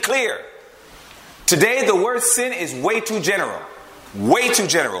has to be clear. Today, the word sin is way too general. Way too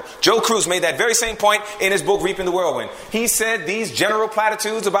general. Joe Cruz made that very same point in his book, Reaping the Whirlwind. He said these general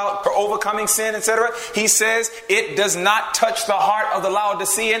platitudes about overcoming sin, etc., he says it does not touch the heart of the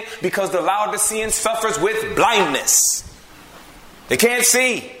Laodicean because the Laodicean suffers with blindness. They can't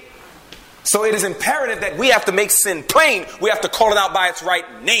see. So it is imperative that we have to make sin plain. We have to call it out by its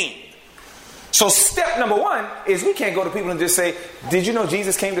right name. So step number one is we can't go to people and just say, did you know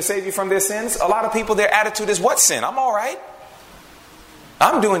Jesus came to save you from their sins? A lot of people, their attitude is, what sin? I'm all right.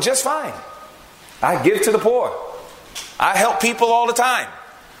 I'm doing just fine. I give to the poor. I help people all the time.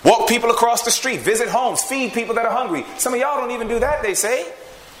 Walk people across the street. Visit homes. Feed people that are hungry. Some of y'all don't even do that, they say.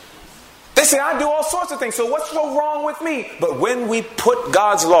 They say, I do all sorts of things. So what's so wrong with me? But when we put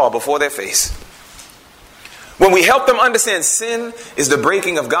God's law before their face, When we help them understand sin is the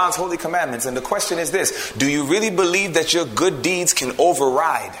breaking of God's holy commandments. And the question is this: do you really believe that your good deeds can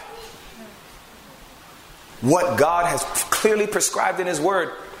override what God has clearly prescribed in his word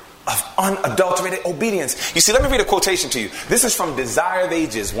of unadulterated obedience? You see, let me read a quotation to you. This is from Desire of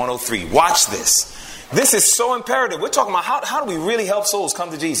Ages 103. Watch this. This is so imperative. We're talking about how do we really help souls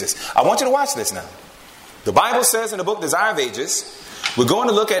come to Jesus. I want you to watch this now. The Bible says in the book Desire of Ages, we're going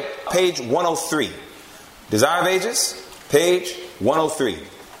to look at page 103. Desire of Ages, page 103.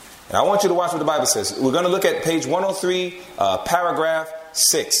 And I want you to watch what the Bible says. We're going to look at page 103, paragraph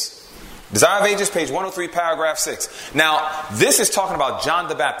 6. Desire of Ages, page 103, paragraph 6. Now, this is talking about John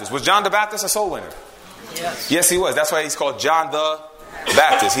the Baptist. Was John the Baptist a soul winner? Yes. Yes, he was. That's why he's called John the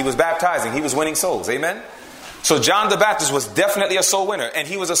Baptist. He was baptizing. He was winning souls. Amen? So John the Baptist was definitely a soul winner. And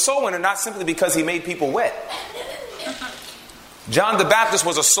he was a soul winner not simply because he made people wet. John the Baptist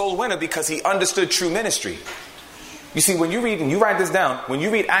was a soul winner because he understood true ministry. You see, when you read, and you write this down, when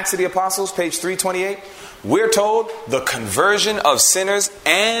you read Acts of the Apostles, page 328, we're told the conversion of sinners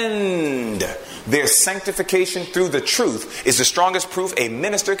and their sanctification through the truth is the strongest proof a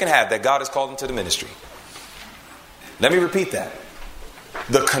minister can have that God has called them to the ministry. Let me repeat that.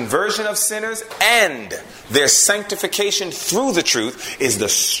 The conversion of sinners and their sanctification through the truth is the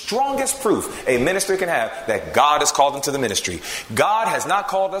strongest proof a minister can have that God has called them to the ministry. God has not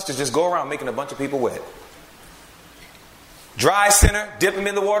called us to just go around making a bunch of people wet. Dry sinner, dip them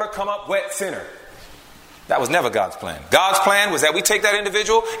in the water, come up wet sinner. That was never God's plan. God's plan was that we take that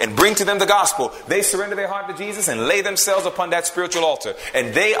individual and bring to them the gospel. They surrender their heart to Jesus and lay themselves upon that spiritual altar.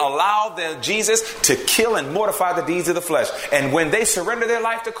 And they allow Jesus to kill and mortify the deeds of the flesh. And when they surrender their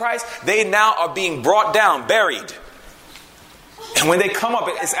life to Christ, they now are being brought down, buried. And when they come up,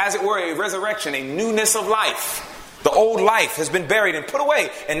 it's as it were a resurrection, a newness of life. The old life has been buried and put away.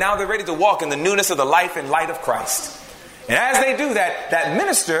 And now they're ready to walk in the newness of the life and light of Christ. And as they do that, that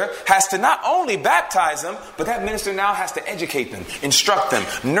minister has to not only baptize them, but that minister now has to educate them, instruct them,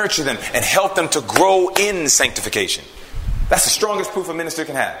 nurture them, and help them to grow in sanctification. That's the strongest proof a minister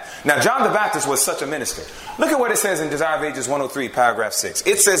can have. Now, John the Baptist was such a minister. Look at what it says in Desire of Ages 103, paragraph 6.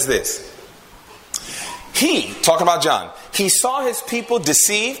 It says this. He, talking about John, he saw his people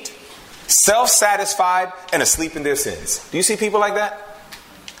deceived, self-satisfied, and asleep in their sins. Do you see people like that?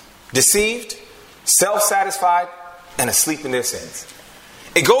 Deceived, self-satisfied, and asleep in their sins.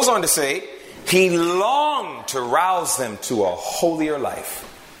 It goes on to say, he longed to rouse them to a holier life.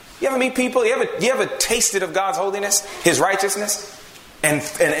 You ever meet people, you ever tasted of God's holiness, his righteousness, and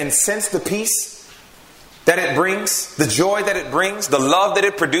sense the peace that it brings, the joy that it brings, the love that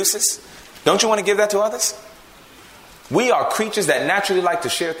it produces? Don't you want to give that to others? We are creatures that naturally like to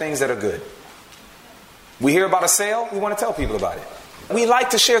share things that are good. We hear about a sale, we want to tell people about it. We like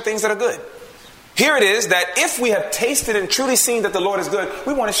to share things that are good. Here it is that if we have tasted and truly seen that the Lord is good,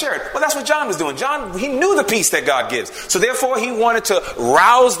 we want to share it. Well, that's what John was doing. John, he knew the peace that God gives. So therefore, he wanted to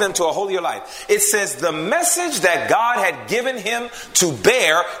rouse them to a holier life. It says the message that God had given him to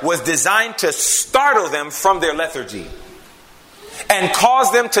bear was designed to startle them from their lethargy and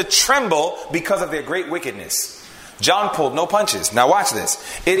cause them to tremble because of their great wickedness. John pulled no punches. Now watch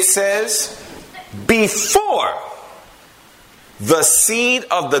this. It says, before the seed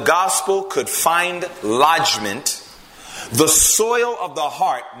of the gospel could find lodgment, the soil of the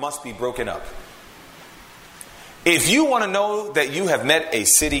heart must be broken up. If you want to know that you have met a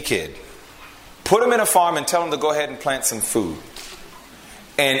city kid, put him in a farm and tell him to go ahead and plant some food.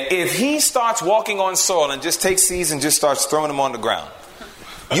 And if he starts walking on soil and just takes seeds and just starts throwing them on the ground,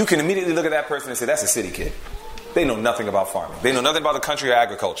 you can immediately look at that person and say, that's a city kid. They know nothing about farming. They know nothing about the country or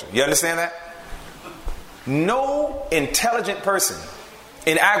agriculture. You understand that? No intelligent person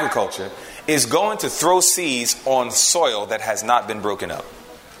in agriculture is going to throw seeds on soil that has not been broken up.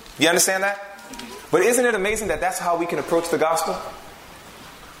 You understand that? But isn't it amazing that that's how we can approach the gospel?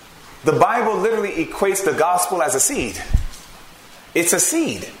 The Bible literally equates the gospel as a seed. It's a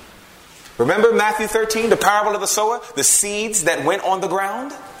seed. Remember Matthew 13, the parable of the sower? The seeds that went on the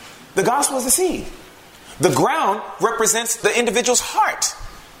ground? The gospel is the seed. The ground represents the individual's heart.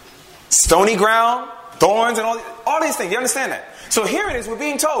 Stony ground, thorns, and all these things. You understand that? So here it is, we're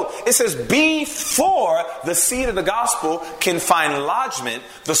being told. It says, before the seed of the gospel can find lodgment,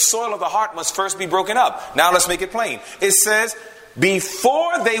 the soil of the heart must first be broken up. Now let's make it plain. It says,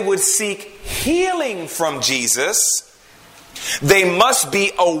 before they would seek healing from Jesus, they must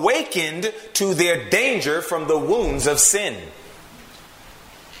be awakened to their danger from the wounds of sin.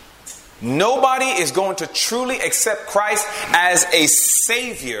 Nobody is going to truly accept Christ as a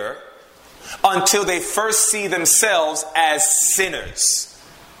Savior until they first see themselves as sinners.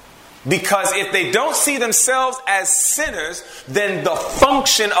 Because if they don't see themselves as sinners, then the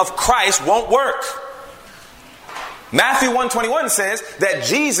function of Christ won't work. Matthew 1:21 says that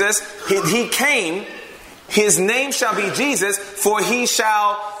Jesus, he came, his name shall be Jesus, for he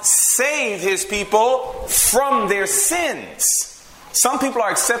shall save his people from their sins. Some people are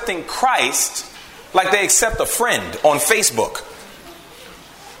accepting Christ like they accept a friend on Facebook.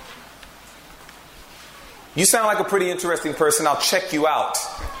 You sound like a pretty interesting person. I'll check you out.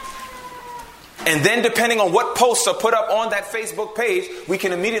 And then depending on what posts are put up on that Facebook page, we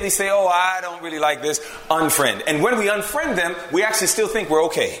can immediately say, oh, I don't really like this. Unfriend. And when we unfriend them, we actually still think we're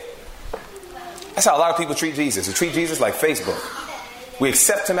okay. That's how a lot of people treat Jesus. They treat Jesus like Facebook. We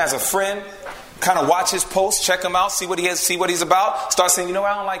accept him as a friend, kind of watch his posts, check him out, see what he has, see what he's about, start saying, you know,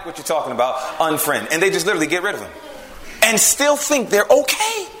 I don't like what you're talking about, unfriend. And they just literally get rid of him. And still think they're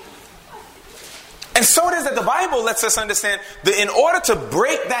okay. And so it is that the Bible lets us understand that in order to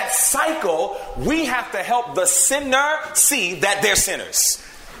break that cycle, we have to help the sinner see that they're sinners.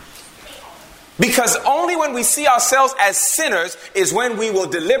 Because only when we see ourselves as sinners is when we will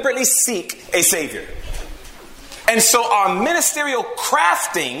deliberately seek a Savior. And so our ministerial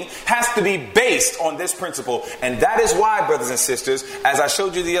crafting has to be based on this principle. And that is why, brothers and sisters, as I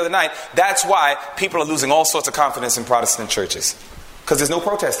showed you the other night, that's why people are losing all sorts of confidence in Protestant churches. Because there's no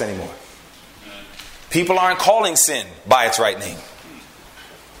protest anymore. People aren't calling sin by its right name.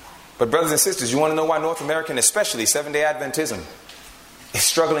 But brothers and sisters, you want to know why North American, especially Seventh-day Adventism, is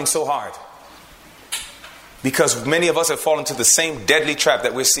struggling so hard? Because many of us have fallen into the same deadly trap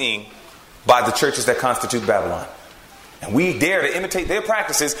that we're seeing by the churches that constitute Babylon. And we dare to imitate their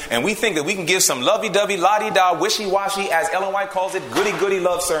practices, and we think that we can give some lovey-dovey, la-di-da, wishy-washy, as Ellen White calls it, goody-goody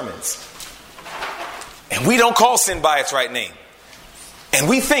love sermons. And we don't call sin by its right name. And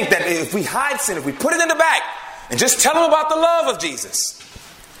we think that if we hide sin, if we put it in the back and just tell them about the love of Jesus,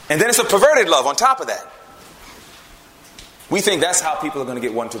 and then it's a perverted love on top of that, we think that's how people are going to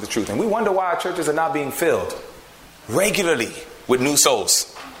get won to the truth. And we wonder why our churches are not being filled regularly with new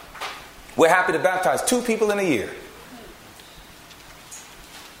souls. We're happy to baptize 2 people in a year.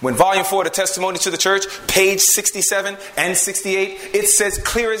 When volume 4 of the Testimony to the Church, page 67 and 68, it says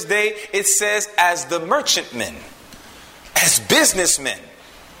clear as day, it says, as the merchantmen, as businessmen,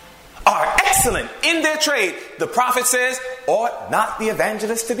 are excellent in their trade, the prophet says, ought not the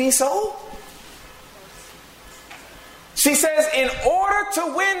evangelist to be so? She says, in order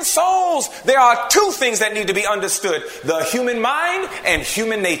to win souls, there are 2 things that need to be understood: the human mind and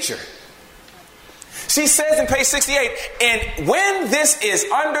human nature. She says in page 68, and when this is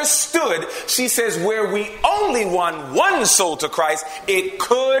understood, she says, where we only won 1 soul to Christ, it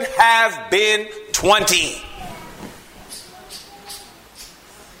could have been 20.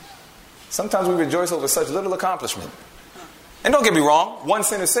 Sometimes we rejoice over such little accomplishment. And don't get me wrong, 1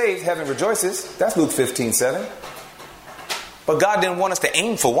 sinner saved, heaven rejoices. That's Luke 15:7. But God didn't want us to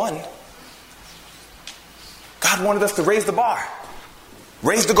aim for 1. God wanted us to raise the bar,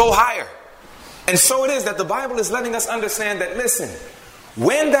 raise the goal higher. And so it is that the Bible is letting us understand that, listen,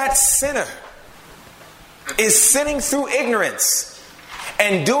 when that sinner is sinning through ignorance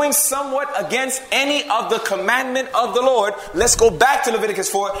and doing somewhat against any of the commandment of the Lord, let's go back to Leviticus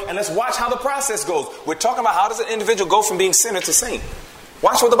 4 and let's watch how the process goes. We're talking about how does an individual go from being sinner to saint.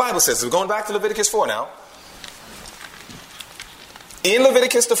 Watch what the Bible says. We're going back to Leviticus 4 now. In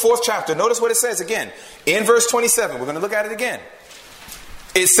Leviticus, the 4th chapter, notice what it says again. In verse 27, we're going to look at it again.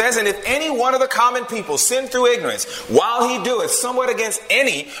 It says, and if any one of the common people sin through ignorance, while he doeth somewhat against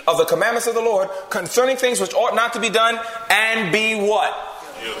any of the commandments of the Lord, concerning things which ought not to be done, and be what?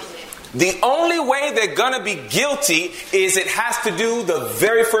 The only way they're going to be guilty is it has to do the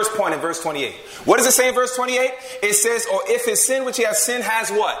very first point in verse 28. What does it say in verse 28? It says, or if his sin which he has sinned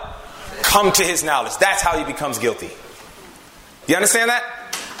has what? Come to his knowledge. That's how he becomes guilty. You understand that?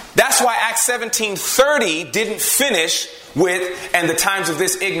 That's why Acts 17:30 didn't finish with, and the times of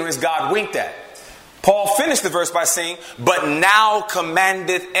this ignorance God winked at. Paul finished the verse by saying, but now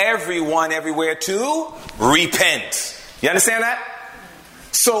commandeth everyone everywhere to repent. You understand that?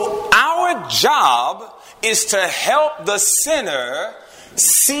 So our job is to help the sinner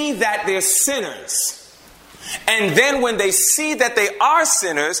see that they're sinners. And then when they see that they are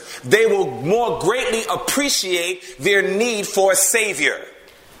sinners, they will more greatly appreciate their need for a Savior.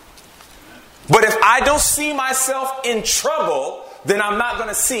 But if I don't see myself in trouble, then I'm not going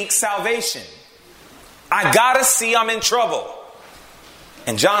to seek salvation. I got to see I'm in trouble.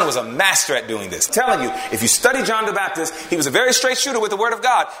 And John was a master at doing this. I'm telling you, if you study John the Baptist, he was a very straight shooter with the word of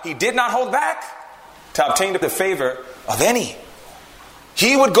God. He did not hold back to obtain the favor of any.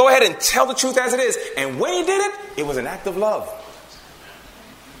 He would go ahead and tell the truth as it is. And when he did it, it was an act of love.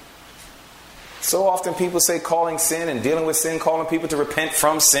 So often people say calling sin and dealing with sin, calling people to repent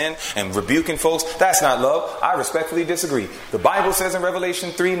from sin and rebuking folks. That's not love. I respectfully disagree. The Bible says in Revelation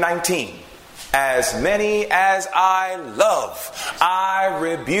 3:19, as many as I love, I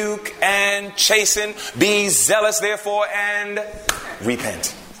rebuke and chasten. Be zealous therefore and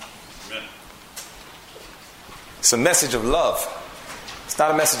repent. Amen. It's a message of love. It's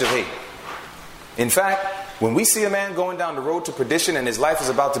not a message of hate. In fact, when we see a man going down the road to perdition and his life is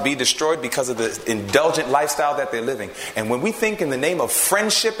about to be destroyed because of the indulgent lifestyle that they're living, and when we think in the name of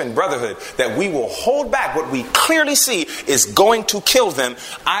friendship and brotherhood that we will hold back what we clearly see is going to kill them,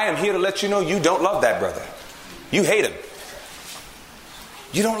 I am here to let you know you don't love that brother. You hate him.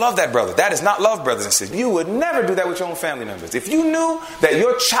 You don't love that brother. That is not love, brothers and sisters. You would never do that with your own family members. If you knew that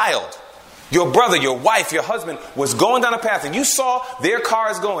your child, your brother, your wife, your husband was going down a path and you saw their car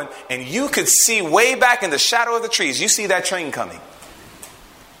is going and you could see way back in the shadow of the trees, you see that train coming.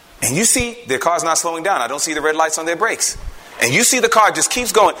 And you see their car's not slowing down. I don't see the red lights on their brakes. And you see the car just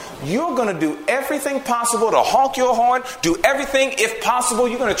keeps going. You're going to do everything possible to honk your horn, do everything if possible.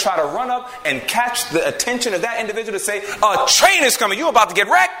 You're going to try to run up and catch the attention of that individual to say, a train is coming. You're about to get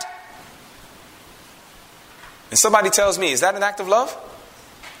wrecked. And somebody tells me, is that an act of love?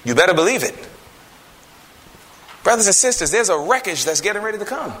 You better believe it. Brothers and sisters, there's a wreckage that's getting ready to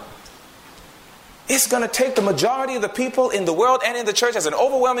come. It's going to take the majority of the people in the world and in the church as an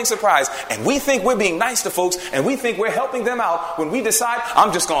overwhelming surprise. And we think we're being nice to folks and we think we're helping them out when we decide,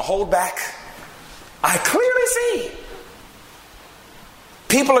 I'm just going to hold back. I clearly see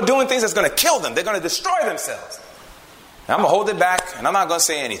people are doing things that's going to kill them. They're going to destroy themselves. And I'm going to hold it back and I'm not going to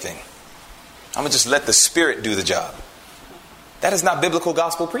say anything. I'm going to just let the Spirit do the job. That is not biblical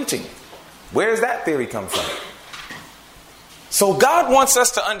gospel preaching. Where does that theory come from? So God wants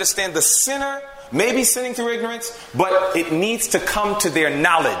us to understand the sinner may be sinning through ignorance, but it needs to come to their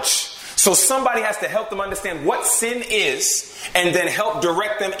knowledge. So somebody has to help them understand what sin is and then help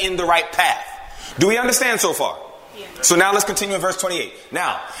direct them in the right path. Do we understand so far? Yeah. So now let's continue in verse 28.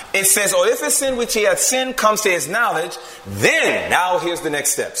 Now, it says, or if a sin which he hath sinned comes to his knowledge, then, now here's the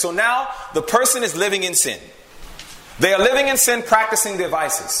next step. So now the person is living in sin. They are living in sin, practicing their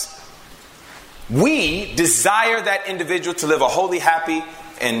vices. We desire that individual to live a holy, happy,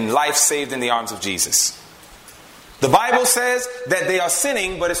 and life saved in the arms of Jesus. The Bible says that they are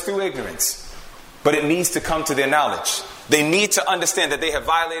sinning, but it's through ignorance. But it needs to come to their knowledge. They need to understand that they have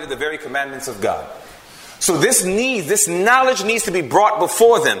violated the very commandments of God. So this knowledge needs to be brought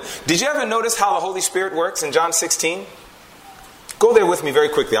before them. Did you ever notice how the Holy Spirit works in John 16? Go there with me very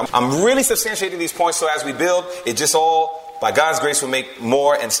quickly. I'm really substantiating these points so as we build, it just all, by God's grace, will make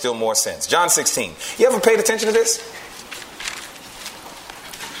more and still more sense. John 16. You ever paid attention to this?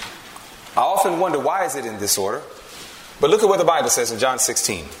 I often wonder, why is it in this order? But look at what the Bible says in John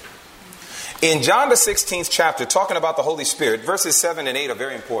 16. In John the 16th chapter, talking about the Holy Spirit, verses 7 and 8 are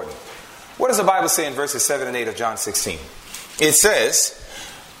very important. What does the Bible say in verses 7 and 8 of John 16? It says,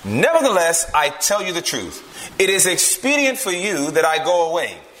 nevertheless, I tell you the truth. It is expedient for you that I go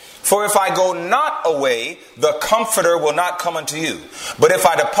away. For if I go not away, the Comforter will not come unto you. But if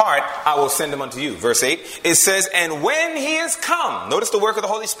I depart, I will send him unto you. Verse 8, it says, and when he is come, notice the work of the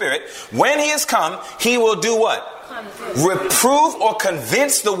Holy Spirit, when he is come, he will do what? Reprove or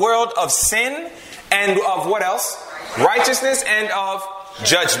convince the world of sin and of what else? Righteousness and of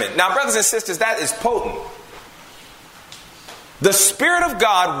judgment. Now, brothers and sisters, that is potent. The Spirit of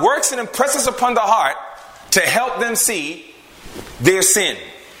God works and impresses upon the heart to help them see their sin.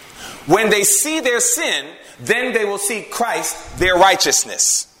 When they see their sin, then they will see Christ, their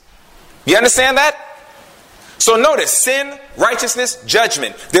righteousness. You understand that? So notice, sin, righteousness,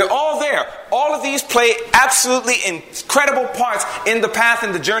 judgment. They're all there. All of these play absolutely incredible parts in the path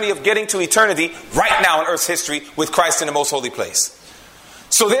and the journey of getting to eternity right now in Earth's history with Christ in the most holy place.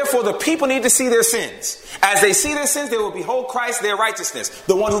 So therefore, the people need to see their sins. As they see their sins, they will behold Christ, their righteousness,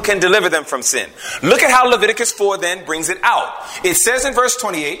 the one who can deliver them from sin. Look at how Leviticus 4 then brings it out. It says in verse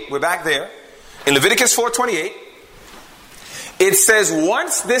 28, we're back there, in Leviticus 4:28, it says,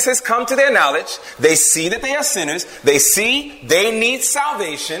 once this has come to their knowledge, they see that they are sinners, they see they need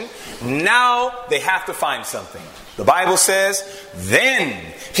salvation, now they have to find something. The Bible says,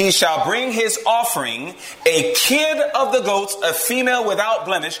 then he shall bring his offering, a kid of the goats, a female without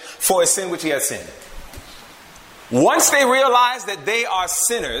blemish, for a sin which he has sinned. Once they realize that they are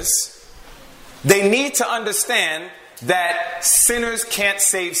sinners, they need to understand that sinners can't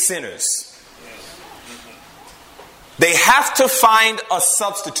save sinners. They have to find a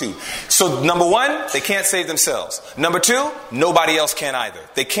substitute. So number one, they can't save themselves. Number two, nobody else can either.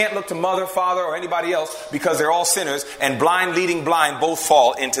 They can't look to mother, father, or anybody else because they're all sinners, and blind leading blind both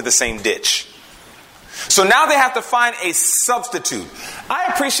fall into the same ditch. So now they have to find a substitute. I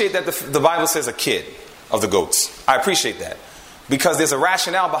appreciate that the Bible says a kid of the goats. I appreciate that. Because there's a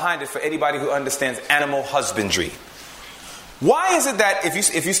rationale behind it for anybody who understands animal husbandry. Why is it that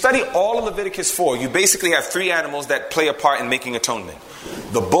if you study all of Leviticus 4, you basically have three animals that play a part in making atonement?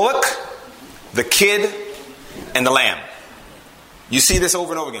 The bullock, the kid, and the lamb. You see this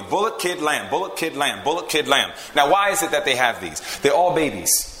over and over again. Bullock, kid, lamb. Bullock, kid, lamb. Bullock, kid, lamb. Now, why is it that they have these? They're all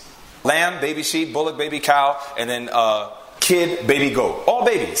babies. Lamb, baby sheep, bullock, baby cow, and then kid, baby goat. All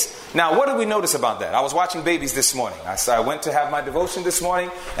babies. Now, what did we notice about that? I was watching babies this morning. I went to have my devotion this morning,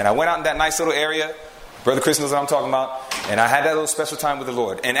 and I went out in that nice little area. Brother Chris knows what I'm talking about. And I had that little special time with the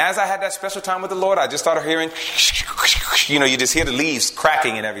Lord. And as I had that special time with the Lord, I just started hearing, you just hear the leaves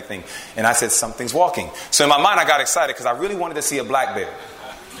cracking and everything. And I said, something's walking. So in my mind, I got excited because I really wanted to see a black bear.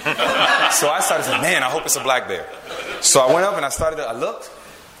 So I started saying, man, I hope it's a black bear. So I went up and I looked,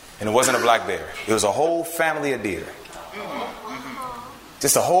 and it wasn't a black bear. It was a whole family of deer.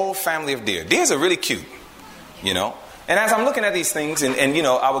 Just a whole family of deer. Deers are really cute, And as I'm looking at these things, and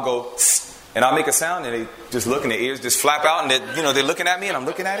I would go, and I'll make a sound, and they just look, and their ears just flap out, and they're looking at me, and I'm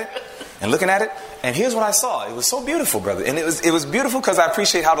looking at it, and looking at it. And here's what I saw. It was so beautiful, brother. And it was beautiful because I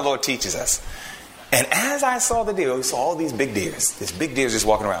appreciate how the Lord teaches us. And as I saw the deer, we saw all these big deers. This big deer just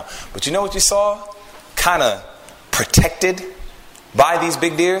walking around. But you know what you saw? Kind of protected by these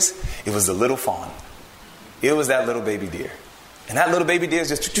big deers? It was the little fawn. It was that little baby deer. And that little baby deer is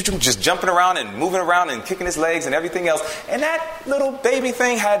just jumping around and moving around and kicking its legs and everything else. And that little baby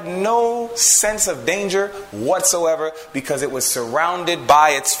thing had no sense of danger whatsoever because it was surrounded by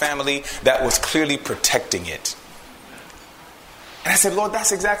its family that was clearly protecting it. And I said, Lord,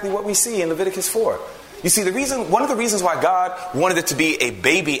 that's exactly what we see in Leviticus 4. You see, one of the reasons why God wanted it to be a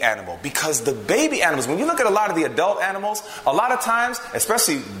baby animal, because the baby animals, when you look at a lot of the adult animals, a lot of times,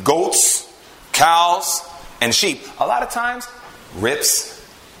 especially goats, cows, and sheep, a lot of times, rips,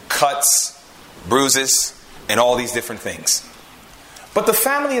 cuts, bruises, and all these different things. But the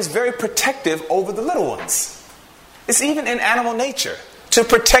family is very protective over the little ones. It's even in animal nature to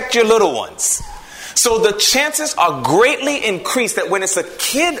protect your little ones. So the chances are greatly increased that when it's a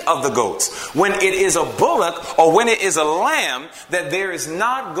kid of the goats, when it is a bullock, or when it is a lamb, that there is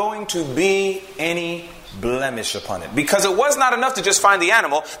not going to be any blemish upon it. Because it was not enough to just find the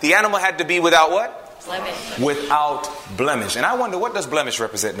animal. The animal had to be without what? Blemish. Without blemish. And I wonder, what does blemish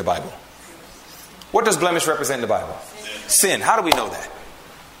represent in the Bible? What does blemish represent in the Bible? Sin. How do we know that?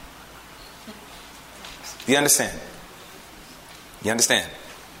 Do you understand? You understand?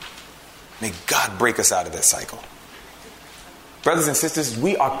 May God break us out of that cycle. Brothers and sisters,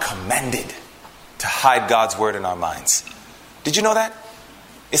 we are commanded to hide God's word in our minds. Did you know that?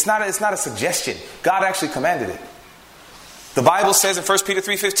 It's not a suggestion. God actually commanded it. The Bible says in 1 Peter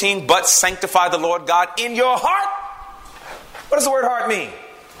 3:15, but sanctify the Lord God in your heart. What does the word heart mean?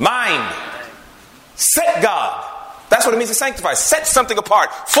 Mind. Set God. That's what it means to sanctify. Set something apart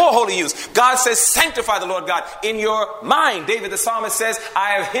for holy use. God says, sanctify the Lord God in your mind. David the psalmist says,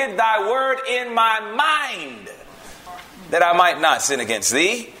 I have hid thy word in my mind that I might not sin against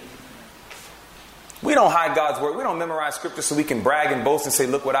thee. We don't hide God's word. We don't memorize scripture so we can brag and boast and say,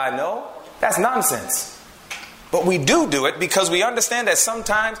 look what I know. That's nonsense. But we do it because we understand that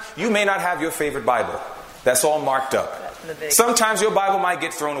sometimes you may not have your favorite Bible. That's all marked up. Sometimes your Bible might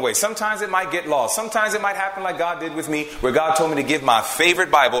get thrown away. Sometimes it might get lost. Sometimes it might happen like God did with me, where God told me to give my favorite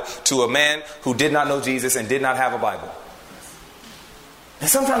Bible to a man who did not know Jesus and did not have a Bible. And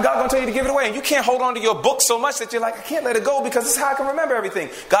sometimes God's going to tell you to give it away. And you can't hold on to your book so much that you're like, I can't let it go because this is how I can remember everything.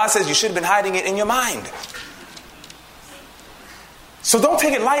 God says you should have been hiding it in your mind. So don't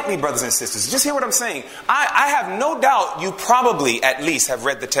take it lightly, brothers and sisters. Just hear what I'm saying. I have no doubt you probably at least have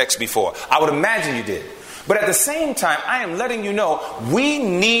read the text before. I would imagine you did. But at the same time, I am letting you know we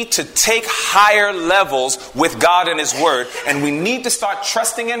need to take higher levels with God and His Word. And we need to start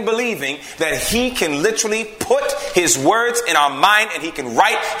trusting and believing that He can literally put His words in our mind and He can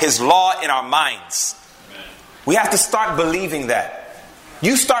write His law in our minds. Amen. We have to start believing that.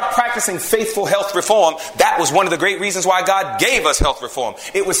 You start practicing faithful health reform. That was one of the great reasons why God gave us health reform.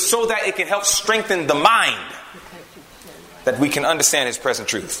 It was so that it can help strengthen the mind, that we can understand His present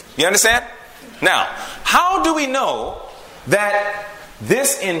truth. You understand? Now, how do we know that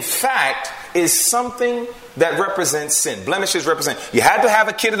this, in fact, is something that represents sin? Blemishes represent. You had to have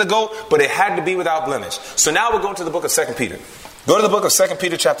a kid of the goat, but it had to be without blemish. So now we're going to the book of 2 Peter. Go to the book of 2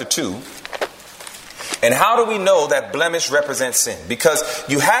 Peter chapter 2. And how do we know that blemish represents sin? Because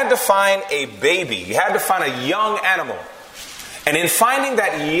you had to find a baby. You had to find a young animal. And in finding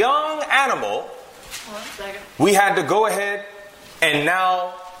that young animal, we had to go ahead and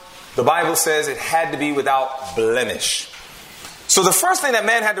now The Bible says it had to be without blemish. So the first thing that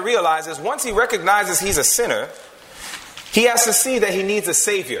man had to realize is once he recognizes he's a sinner, he has to see that he needs a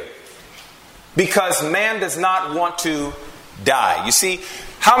Savior. Because man does not want to die. You see,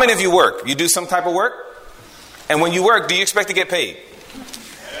 how many of you work? You do some type of work? And when you work, do you expect to get paid?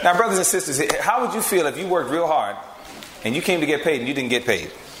 Now, brothers and sisters, how would you feel if you worked real hard and you came to get paid and you didn't get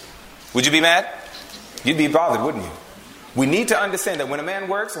paid? Would you be mad? You'd be bothered, wouldn't you? We need to understand that when a man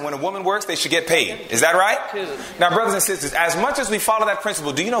works and when a woman works, they should get paid. Is that right? Now, brothers and sisters, as much as we follow that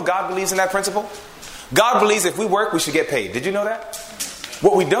principle, do you know God believes in that principle? God believes if we work, we should get paid. Did you know that?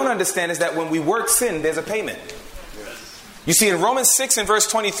 What we don't understand is that when we work sin, there's a payment. You see, in Romans 6 and verse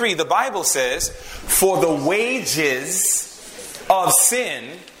 23, the Bible says, for the wages of sin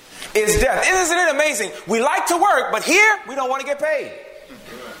is death. Isn't it amazing? We like to work, but here we don't want to get paid.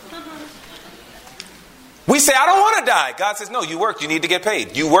 We say, I don't want to die. God says, no, you work, you need to get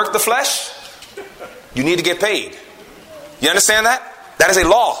paid. You work the flesh, you need to get paid. You understand that? That is a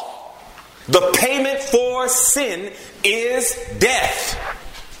law. The payment for sin is death.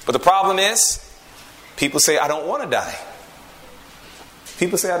 But the problem is, people say, I don't want to die.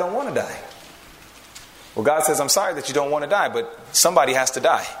 People say, I don't want to die. Well, God says, I'm sorry that you don't want to die, but somebody has to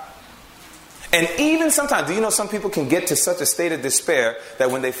die. And even sometimes, do you know some people can get to such a state of despair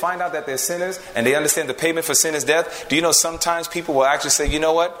that when they find out that they're sinners and they understand the payment for sin is death, do you know sometimes people will actually say, you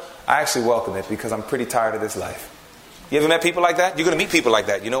know what? I actually welcome it because I'm pretty tired of this life. You ever met people like that? You're going to meet people like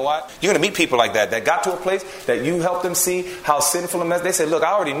that. You know what? You're going to meet people like that got to a place that you helped them see how sinful and messed. They said, look,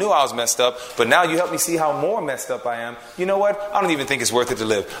 I already knew I was messed up, but now you help me see how more messed up I am. You know what? I don't even think it's worth it to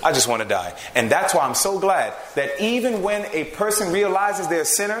live. I just want to die. And that's why I'm so glad that even when a person realizes they're a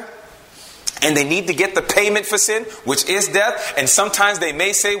sinner and they need to get the payment for sin, which is death, and sometimes they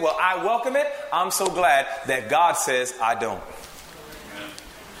may say, well, I welcome it. I'm so glad that God says I don't.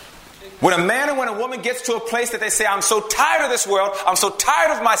 When a man and when a woman gets to a place that they say, I'm so tired of this world, I'm so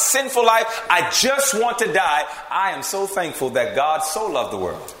tired of my sinful life, I just want to die, I am so thankful that God so loved the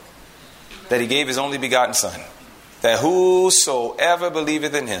world that he gave his only begotten Son, that whosoever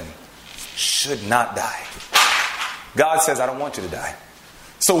believeth in him should not die. God says, I don't want you to die.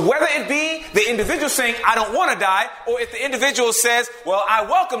 So whether it be the individual saying, I don't want to die, or if the individual says, well, I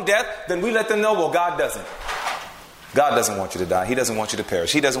welcome death, then we let them know, well, God doesn't. God doesn't want you to die. He doesn't want you to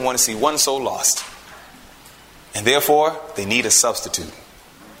perish. He doesn't want to see one soul lost. And therefore, they need a substitute.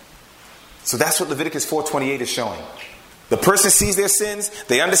 So that's what Leviticus 4:28 is showing. The person sees their sins.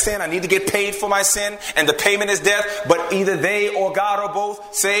 They understand I need to get paid for my sin. And the payment is death. But either they or God or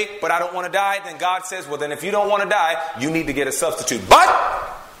both say, but I don't want to die. Then God says, well, then if you don't want to die, you need to get a substitute. But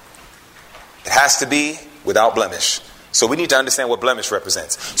it has to be without blemish. So we need to understand what blemish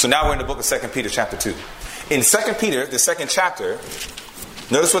represents. So now we're in the book of 2 Peter chapter 2. In 2 Peter, the second chapter,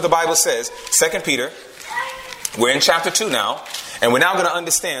 notice what the Bible says. 2 Peter, we're in chapter 2 now, and we're now going to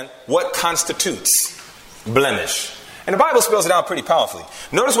understand what constitutes blemish. And the Bible spells it out pretty powerfully.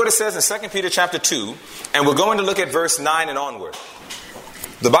 Notice what it says in 2 Peter chapter 2, and we're going to look at verse 9 and onward.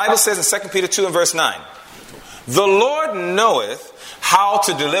 The Bible says in 2 Peter 2 and verse 9, the Lord knoweth how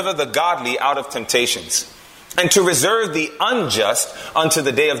to deliver the godly out of temptations, and to reserve the unjust unto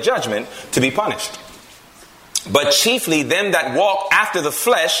the day of judgment to be punished. But chiefly them that walk after the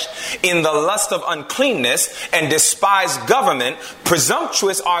flesh in the lust of uncleanness and despise government,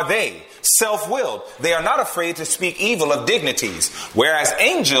 presumptuous are they, self-willed. They are not afraid to speak evil of dignities. Whereas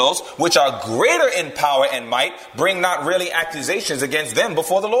angels, which are greater in power and might, bring not really accusations against them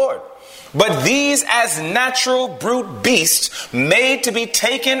before the Lord. But these, as natural brute beasts, made to be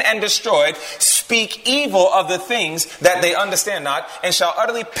taken and destroyed, speak evil of the things that they understand not, and shall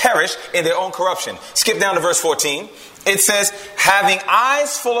utterly perish in their own corruption. Skip down to verse 14. It says, having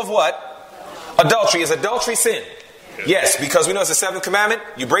eyes full of what? Adultery. Is adultery sin? Yes, because we know it's the seventh commandment.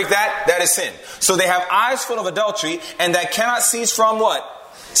 You break that, that is sin. So they have eyes full of adultery, and that cannot cease from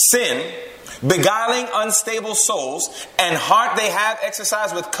what? Sin. Beguiling unstable souls, and heart they have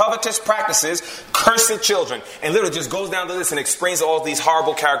exercised with covetous practices, cursed children. And literally just goes down the list and explains all these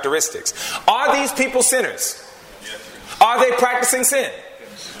horrible characteristics. Are these people sinners? Are they practicing sin?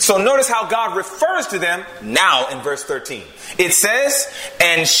 So notice how God refers to them now in verse 13. It says,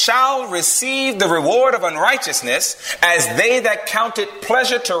 and shall receive the reward of unrighteousness, as they that count it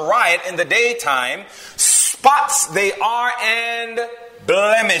pleasure to riot in the daytime, spots they are and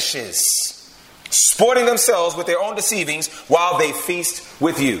blemishes, sporting themselves with their own deceivings while they feast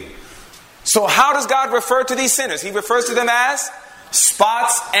with you. So how does God refer to these sinners? He refers to them as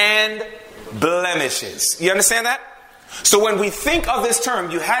spots and blemishes. You understand that? So when we think of this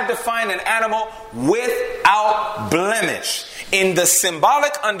term, you had to find an animal without blemish. In the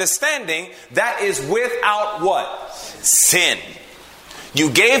symbolic understanding, that is without what? Sin. You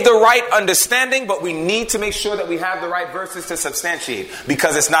gave the right understanding, but we need to make sure that we have the right verses to substantiate.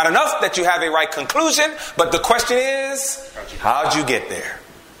 Because it's not enough that you have a right conclusion, but the question is, how'd you get there?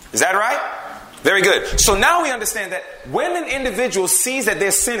 Is that right? Very good. So now we understand that when an individual sees that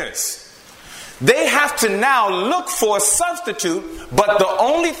they're sinners, they have to now look for a substitute, but the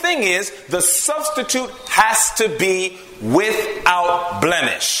only thing is, the substitute has to be without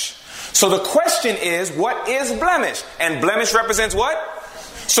blemish. So the question is, what is blemish? And blemish represents what?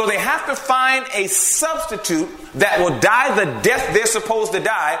 So they have to find a substitute that will die the death they're supposed to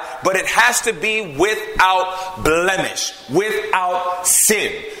die, but it has to be without blemish, without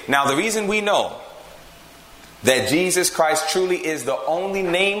sin. Now, the reason we know that Jesus Christ truly is the only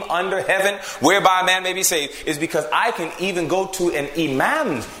name under heaven whereby a man may be saved is because I can even go to an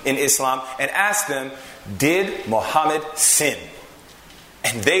imam in Islam and ask them, did Muhammad sin?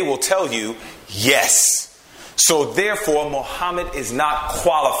 And they will tell you, yes. So therefore, Muhammad is not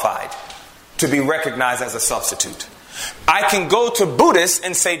qualified to be recognized as a substitute. I can go to Buddhists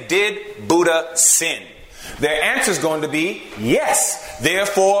and say, did Buddha sin? Their answer is going to be yes.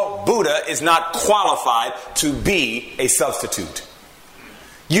 Therefore, Buddha is not qualified to be a substitute.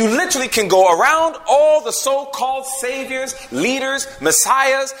 You literally can go around all the so-called saviors, leaders,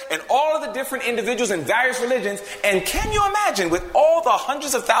 messiahs, and all of the different individuals in various religions. And can you imagine, with all the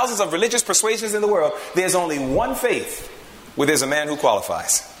hundreds of thousands of religious persuasions in the world, there's only one faith where there's a man who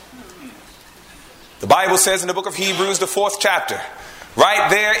qualifies. The Bible says in the book of Hebrews, the 4th chapter, right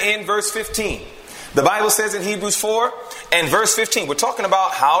there in verse 15. The Bible says in Hebrews 4 and verse 15, we're talking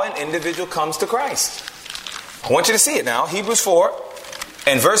about how an individual comes to Christ. I want you to see it now. Hebrews 4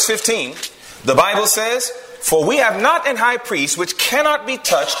 and verse 15, the Bible says, for we have not an high priest which cannot be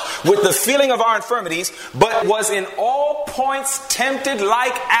touched with the feeling of our infirmities, but was in all points tempted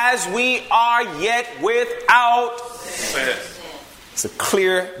like as we are, yet without sin. It's a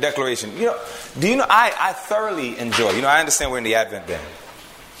clear declaration. I thoroughly enjoy, I understand we're in the Advent band.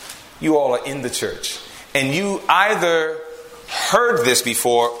 You all are in the church. And you either heard this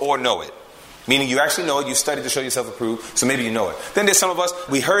before or know it. Meaning you actually know it, you studied to show yourself approved, so maybe you know it. Then there's some of us,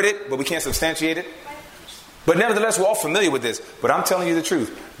 we heard it, but we can't substantiate it. But nevertheless, we're all familiar with this. But I'm telling you the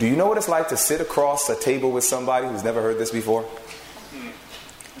truth. Do you know what it's like to sit across a table with somebody who's never heard this before?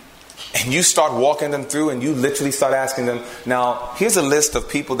 And you start walking them through and you literally start asking them, now, here's a list of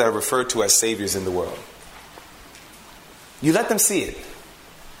people that are referred to as saviors in the world. You let them see it.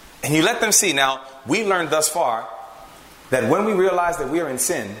 And you let them see. Now, we learned thus far that when we realize that we are in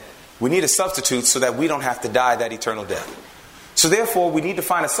sin, we need a substitute so that we don't have to die that eternal death. So therefore, we need to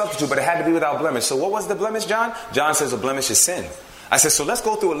find a substitute, but it had to be without blemish. So what was the blemish, John? John says the blemish is sin. I said, so let's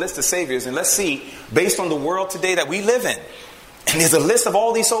go through a list of saviors and let's see, based on the world today that we live in, and there's a list of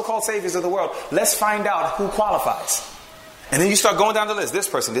all these so-called saviors of the world, let's find out who qualifies. And then you start going down the list. This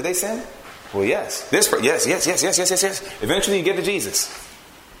person, did they sin? Well, yes. Yes. Eventually you get to Jesus.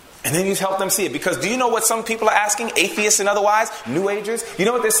 And then you help them see it. Because do you know what some people are asking? Atheists and otherwise, New Agers. You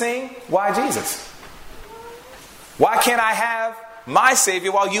know what they're saying? Why Jesus? Why can't I have my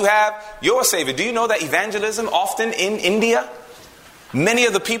Savior while you have your Savior? Do you know that evangelism often in India, many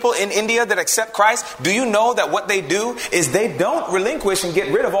of the people in India that accept Christ, do you know that what they do is they don't relinquish and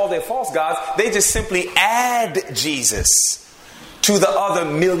get rid of all their false gods. They just simply add Jesus to the other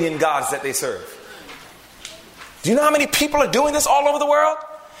million gods that they serve. Do you know how many people are doing this all over the world?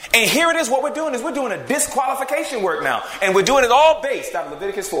 And here it is, what we're doing is we're doing a disqualification work now. And we're doing it all based out of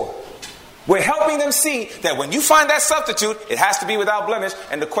Leviticus 4. We're helping them see that when you find that substitute, it has to be without blemish.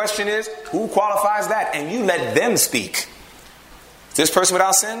 And the question is, who qualifies that? And you let them speak. This person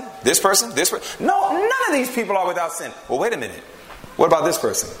without sin? This person? No, none of these people are without sin. Well, wait a minute. What about this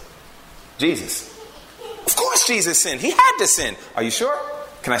person? Jesus. Of course Jesus sinned. He had to sin. Are you sure?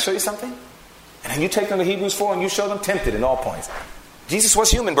 Can I show you something? And then you take them to Hebrews 4 and you show them tempted in all points. Jesus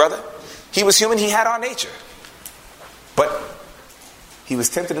was human, brother. He was human. He had our nature. But he was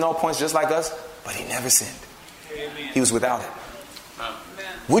tempted in all points just like us, but he never sinned. Amen. He was without it.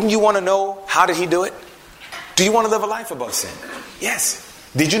 Amen. Wouldn't you want to know how did he do it? Do you want to live a life above sin? Yes.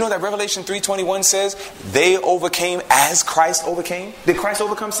 Did you know that Revelation 3:21 says they overcame as Christ overcame? Did Christ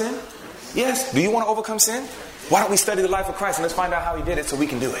overcome sin? Yes. Do you want to overcome sin? Why don't we study the life of Christ and let's find out how he did it so we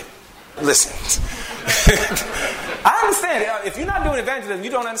can do it? Listen. I understand. If you're not doing evangelism, you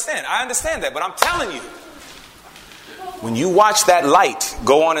don't understand. I understand that. But I'm telling you, when you watch that light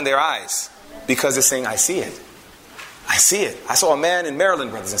go on in their eyes, because they're saying, I see it. I see it. I saw a man in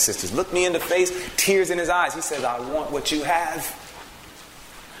Maryland, brothers and sisters, look me in the face, tears in his eyes. He says, I want what you have.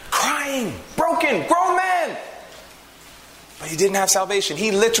 Crying, broken, grown man. But he didn't have salvation.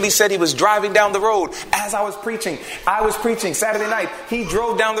 He literally said he was driving down the road as I was preaching. I was preaching Saturday night. He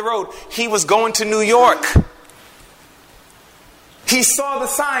drove down the road. He was going to New York. He saw the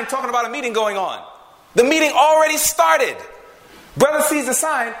sign talking about a meeting going on. The meeting already started. Brother sees the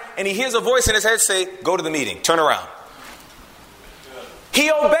sign and he hears a voice in his head say, go to the meeting, turn around.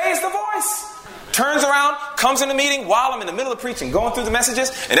 He obeys the voice. Turns around, comes in the meeting while I'm in the middle of preaching, going through the messages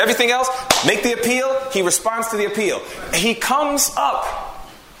and everything else. Make the appeal. He responds to the appeal. He comes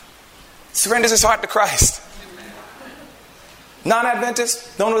up, surrenders his heart to Christ.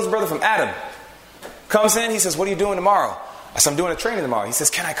 Non-Adventist, don't know his brother from Adam. Comes in, he says, what are you doing tomorrow? I said, I'm doing a training tomorrow. He says,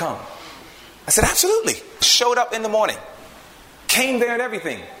 can I come? I said, absolutely. Showed up in the morning. Came there and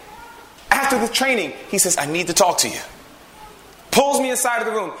everything. After the training, he says, I need to talk to you. Pulls me inside of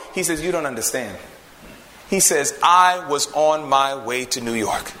the room. He says, you don't understand. He says, I was on my way to New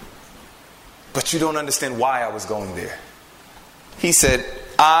York. But you don't understand why I was going there. He said,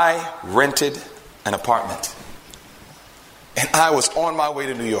 I rented an apartment. And I was on my way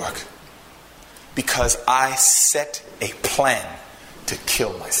to New York because I set a plan to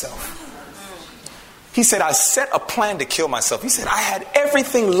kill myself. He said, I set a plan to kill myself. He said, I had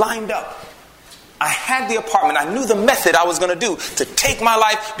everything lined up. I had the apartment. I knew the method I was going to do to take my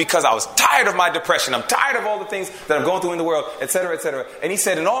life because I was tired of my depression. I'm tired of all the things that I'm going through in the world, etc., etc. And he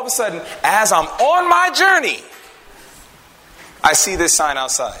said, and all of a sudden, as I'm on my journey, I see this sign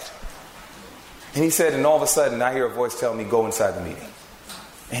outside. And he said, and all of a sudden, I hear a voice tell me, go inside the meeting.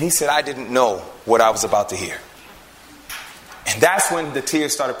 And he said, I didn't know what I was about to hear. And that's when the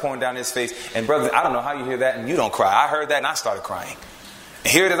tears started pouring down his face. And brother, I don't know how you hear that and you don't cry. I heard that and I started crying.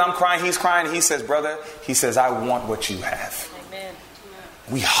 Here it is, I'm crying, he's crying. And he says, brother, he says, I want what you have. Amen.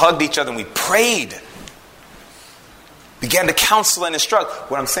 We hugged each other and we prayed. Began to counsel and instruct.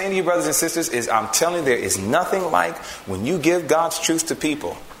 What I'm saying to you, brothers and sisters, is I'm telling you, there is nothing like when you give God's truth to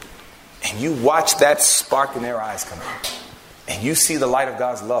people and you watch that spark in their eyes come out. And you see the light of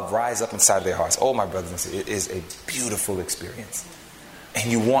God's love rise up inside their hearts. Oh, my brothers and sisters, it is a beautiful experience.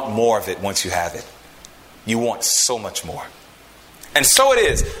 And you want more of it once you have it. You want so much more. And so it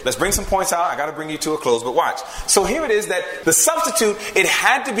is. Let's bring some points out. I got to bring you to a close, but watch. So here it is that the substitute, it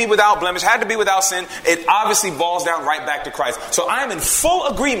had to be without blemish, had to be without sin. It obviously boils down right back to Christ. So I am in full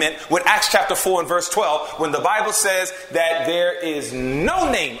agreement with Acts chapter 4 and verse 12 when the Bible says that there is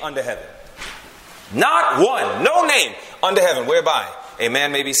no name under heaven. Not one. No name under heaven whereby a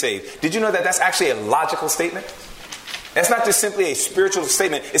man may be saved. Did you know that that's actually a logical statement? That's not just simply a spiritual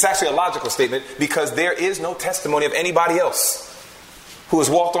statement. It's actually a logical statement because there is no testimony of anybody else who has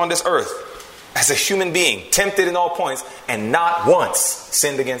walked on this earth as a human being, tempted in all points, and not once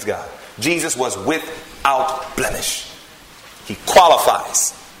sinned against God. Jesus was without blemish. He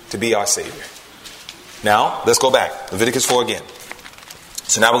qualifies to be our Savior. Now, let's go back. Leviticus 4 again.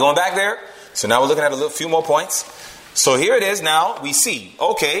 So now we're going back there. So now we're looking at a few more points. So here it is now. We see,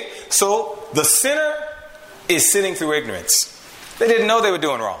 okay, so the sinner is sinning through ignorance. They didn't know they were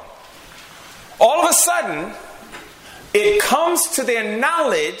doing wrong. All of a sudden, it comes to their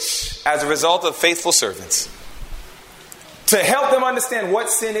knowledge as a result of faithful servants to help them understand what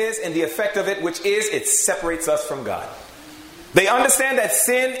sin is and the effect of it, which is it separates us from God. They understand that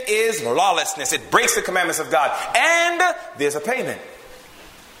sin is lawlessness. It breaks the commandments of God. And there's a payment.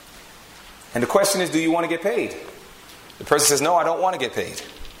 And the question is, do you want to get paid? The person says, no, I don't want to get paid.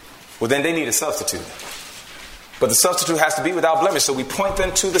 Well, then they need a substitute. But the substitute has to be without blemish. So we point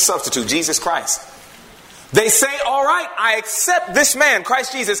them to the substitute, Jesus Christ. They say, all right, I accept this man,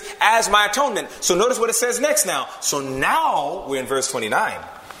 Christ Jesus, as my atonement. So notice what it says next now. So now we're in verse 29.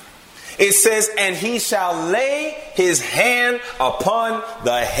 It says, and he shall lay his hand upon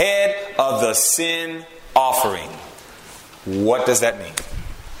the head of the sin offering. What does that mean?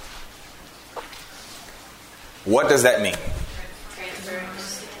 What does that mean?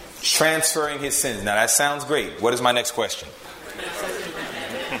 Transferring his sins. Now that sounds great. What is my next question?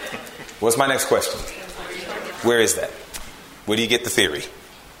 What's my next question? Where is that? Where do you get the theory?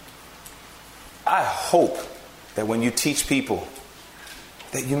 I hope that when you teach people,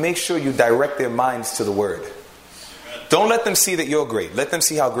 that you make sure you direct their minds to the Word. Don't let them see that you're great. Let them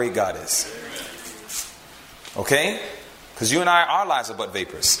see how great God is. Okay? Because you and I, our lives are but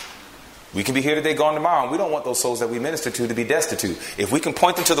vapors. We can be here today, gone tomorrow, and we don't want those souls that we minister to be destitute. If we can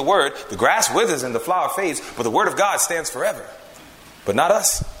point them to the Word, the grass withers and the flower fades, but the Word of God stands forever. But not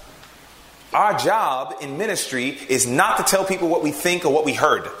us. Our job in ministry is not to tell people what we think or what we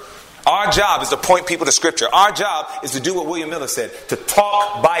heard. Our job is to point people to Scripture. Our job is to do what William Miller said, to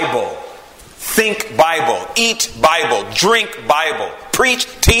talk Bible, think Bible, eat Bible, drink Bible, preach,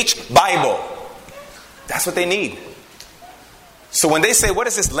 teach Bible. That's what they need. So when they say, what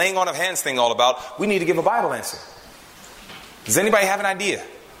is this laying on of hands thing all about? We need to give a Bible answer. Does anybody have an idea?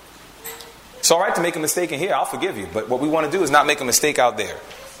 It's all right to make a mistake in here. I'll forgive you. But what we want to do is not make a mistake out there.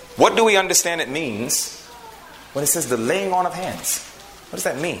 What do we understand it means when it says the laying on of hands? What does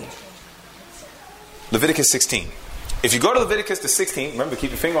that mean? Leviticus 16. If you go to Leviticus the 16th, remember, keep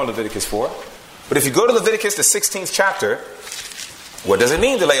your finger on Leviticus 4. But if you go to Leviticus the 16th chapter, what does it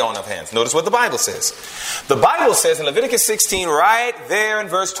mean to lay on of hands? Notice what the Bible says. The Bible says in Leviticus 16, right there in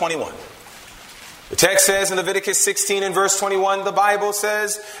verse 21. The text says in Leviticus 16 and verse 21, the Bible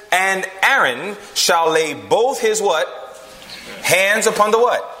says, and Aaron shall lay both his what? Hands upon the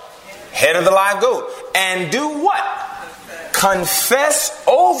what? Head of the live goat. And do what? Confess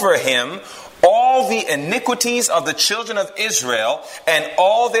over him all the iniquities of the children of Israel and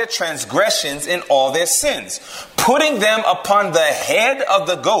all their transgressions and all their sins, putting them upon the head of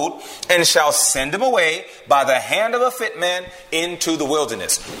the goat, and shall send him away by the hand of a fit man into the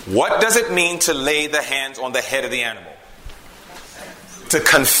wilderness. What does it mean to lay the hands on the head of the animal? To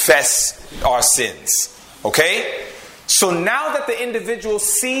confess our sins. Okay? So now that the individual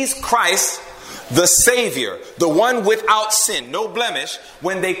sees Christ, the Savior, the one without sin, no blemish,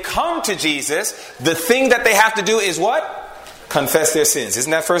 when they come to Jesus, the thing that they have to do is what? Confess their sins.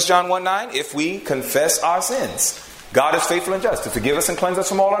 Isn't that 1 John 1:9? If we confess our sins, God is faithful and just to forgive us and cleanse us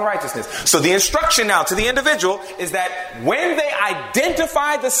from all unrighteousness. So the instruction now to the individual is that when they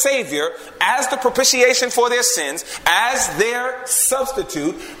identify the Savior as the propitiation for their sins, as their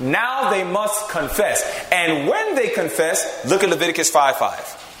substitute, now they must confess. And when they confess, look at Leviticus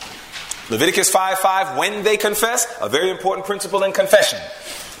 5:5. Leviticus 5:5, when they confess, a very important principle in confession.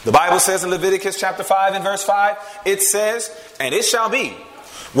 The Bible says in Leviticus chapter 5 and verse 5, it says, and it shall be,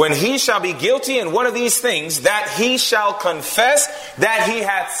 when he shall be guilty in one of these things, that he shall confess that he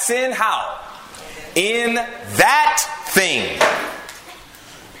hath sinned how? In that thing.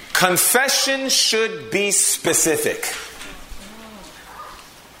 Confession should be specific.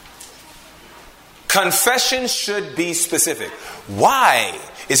 Confession should be specific. Why?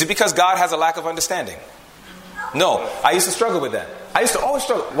 Is it because God has a lack of understanding? No. I used to struggle with that. I used to always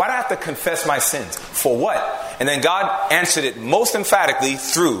struggle. Why do I have to confess my sins? For what? And then God answered it most emphatically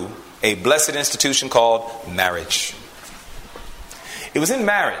through a blessed institution called marriage. It was in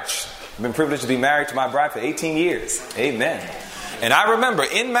marriage. I've been privileged to be married to my bride for 18 years. Amen. And I remember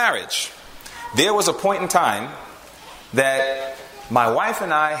in marriage, there was a point in time that my wife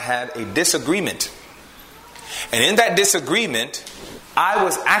and I had a disagreement. And in that disagreement, I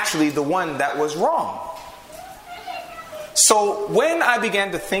was actually the one that was wrong. So when I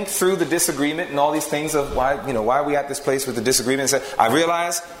began to think through the disagreement and all these things of why are we at this place with the disagreement, I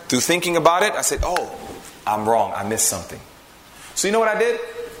realized through thinking about it, I said, oh, I'm wrong. I missed something. So you know what I did?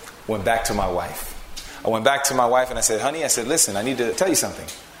 Went back to my wife. I went back to my wife and I said, honey, I said, listen, I need to tell you something.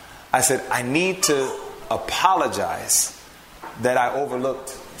 I said, I need to apologize that I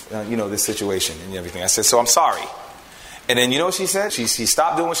overlooked, this situation and everything. I said, so I'm sorry. And then you know what she said? She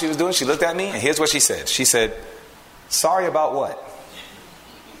stopped doing what she was doing. She looked at me and here's what she said. She said, sorry about what?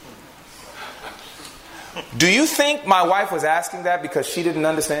 Do you think my wife was asking that because she didn't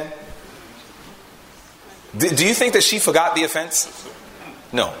understand? Do you think that she forgot the offense?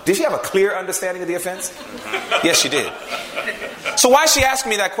 No. Did she have a clear understanding of the offense? Yes, she did. So why is she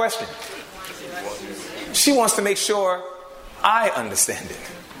asking me that question? She wants to make sure I understand it.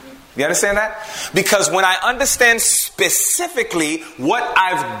 You understand that? Because when I understand specifically what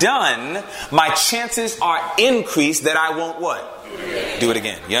I've done, my chances are increased that I won't what? Do it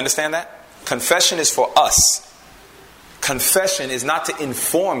again. You understand that? Confession is for us. Confession is not to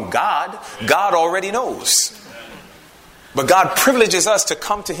inform God. God already knows. But God privileges us to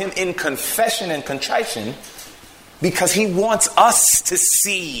come to Him in confession and contrition because He wants us to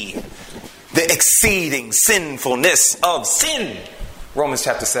see the exceeding sinfulness of sin. Romans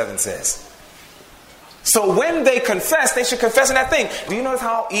chapter 7 says. So when they confess, they should confess in that thing. Do you notice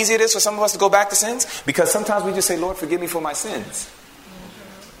how easy it is for some of us to go back to sins? Because sometimes we just say, Lord, forgive me for my sins.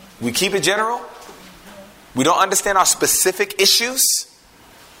 We keep it general. We don't understand our specific issues.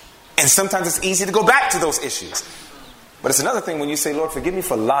 And sometimes it's easy to go back to those issues. But it's another thing when you say, Lord, forgive me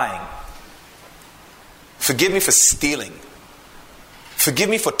for lying. Forgive me for stealing. Forgive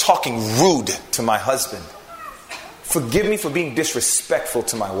me for talking rude to my husband. Forgive me for being disrespectful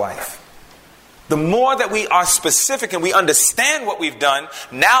to my wife. The more that we are specific and we understand what we've done,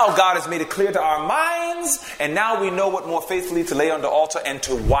 now God has made it clear to our minds, and now we know what more faithfully to lay on the altar and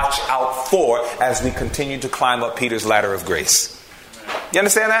to watch out for as we continue to climb up Peter's ladder of grace. You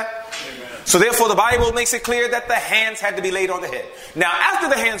understand that? So therefore the Bible makes it clear that the hands had to be laid on the head. Now after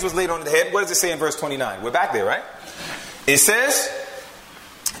the hands was laid on the head, what does it say in verse 29? We're back there, right? It says,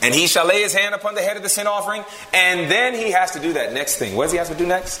 and he shall lay his hand upon the head of the sin offering, and then he has to do that next thing. What does he have to do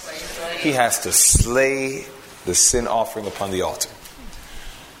next? He has to slay the sin offering upon the altar.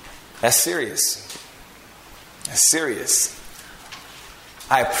 That's serious. That's serious.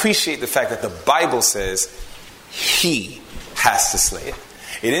 I appreciate the fact that the Bible says he has to slay it.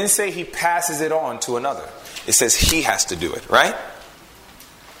 It didn't say he passes it on to another. It says he has to do it, right?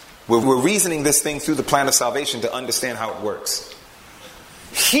 We're reasoning this thing through the plan of salvation to understand how it works.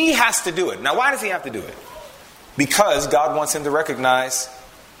 He has to do it. Now, why does he have to do it? Because God wants him to recognize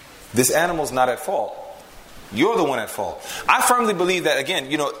this animal's not at fault. You're the one at fault. I firmly believe that, again,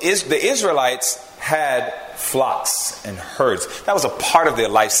 the Israelites had flocks and herds. That was a part of their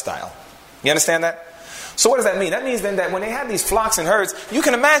lifestyle. You understand that? So what does that mean? That means then that when they had these flocks and herds, you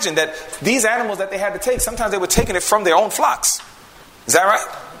can imagine that these animals that they had to take, sometimes they were taking it from their own flocks. Is that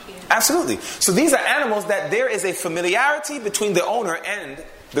right? Absolutely. So these are animals that there is a familiarity between the owner and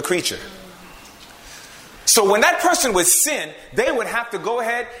the creature. So when that person would sin, they would have to go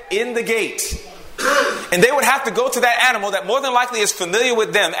ahead in the gate. And they would have to go to that animal that more than likely is familiar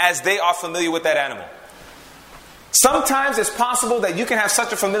with them as they are familiar with that animal. Sometimes it's possible that you can have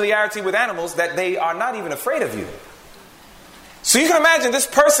such a familiarity with animals that they are not even afraid of you. So you can imagine this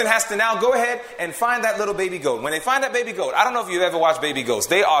person has to now go ahead and find that little baby goat. When they find that baby goat, I don't know if you've ever watched baby goats.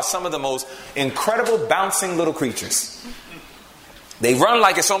 They are some of the most incredible bouncing little creatures. They run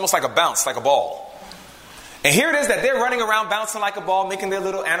like it's almost like a bounce, like a ball. And here it is that they're running around bouncing like a ball, making their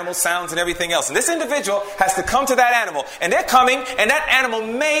little animal sounds and everything else. And this individual has to come to that animal. And they're coming, and that animal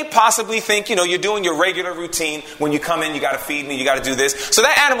may possibly think, you're doing your regular routine. When you come in, you got to feed me, you got to do this. So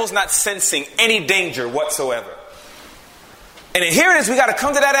that animal's not sensing any danger whatsoever. And then here it is, we got to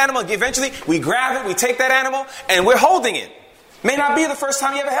come to that animal. Eventually, we grab it, we take that animal, and we're holding it. May not be the first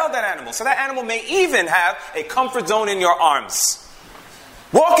time you ever held that animal. So that animal may even have a comfort zone in your arms.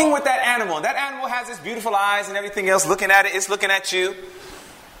 Walking with that animal. That animal has its beautiful eyes and everything else. Looking at it, it's looking at you.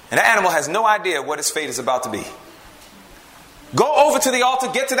 And that animal has no idea what its fate is about to be. Go over to the altar,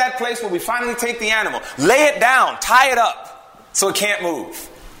 get to that place where we finally take the animal. Lay it down, tie it up so it can't move.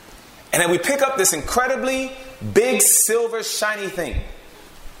 And then we pick up this incredibly big, silver, shiny thing.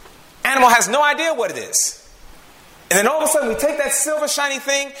 Animal has no idea what it is. And then all of a sudden we take that silver, shiny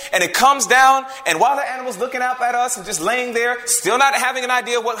thing and it comes down. And while the animal's looking up at us and just laying there, still not having an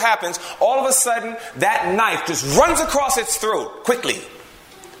idea what happens, all of a sudden that knife just runs across its throat quickly.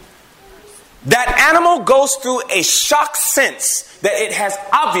 That animal goes through a shock sense that it has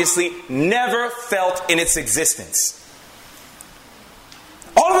obviously never felt in its existence.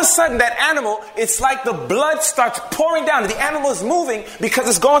 All of a sudden, that animal, it's like the blood starts pouring down. The animal is moving because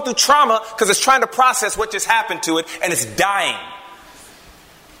it's going through trauma, because it's trying to process what just happened to it, and it's dying.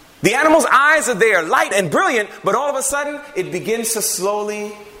 The animal's eyes are there, light and brilliant, but all of a sudden, it begins to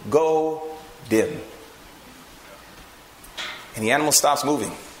slowly go dim. And the animal stops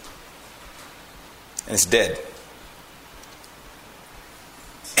moving. And it's dead.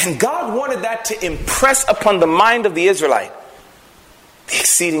 And God wanted that to impress upon the mind of the Israelite the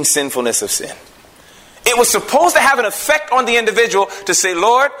exceeding sinfulness of sin. It was supposed to have an effect on the individual to say,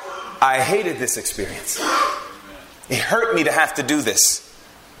 Lord, I hated this experience. It hurt me to have to do this.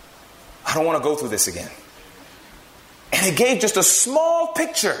 I don't want to go through this again. And it gave just a small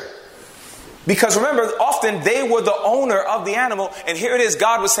picture. Because remember, often they were the owner of the animal. And here it is,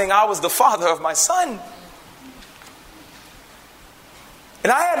 God was saying, I was the father of my son.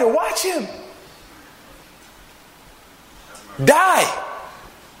 And I had to watch him die.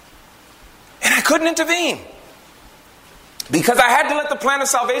 And I couldn't intervene. Because I had to let the plan of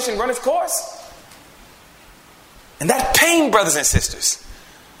salvation run its course. And that pain, brothers and sisters,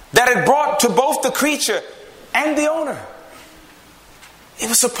 that it brought to both the creature and the owner, it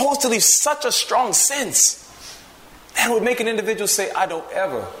was supposed to leave such a strong sense that it would make an individual say, I don't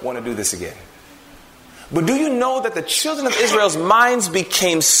ever want to do this again. But do you know that the children of Israel's minds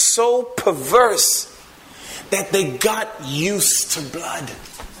became so perverse that they got used to blood?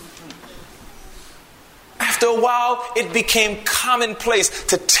 After a while, it became commonplace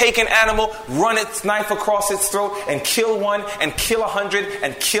to take an animal, run its knife across its throat, and kill one, and kill 100,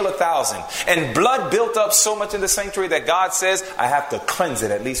 and kill 1,000. And blood built up so much in the sanctuary that God says, I have to cleanse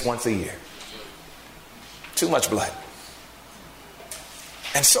it at least once a year. Too much blood.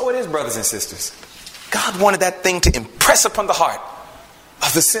 And so it is, brothers and sisters. God wanted that thing to impress upon the heart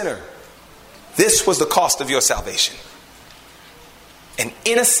of the sinner. This was the cost of your salvation. An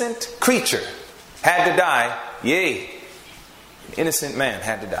innocent creature had to die. Yea, an innocent man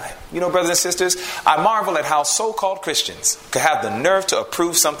had to die. You know, brothers and sisters, I marvel at how so-called Christians could have the nerve to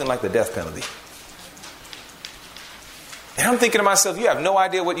approve something like the death penalty. And I'm thinking to myself, you have no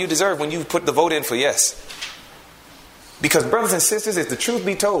idea what you deserve when you put the vote in for yes. Because brothers and sisters, if the truth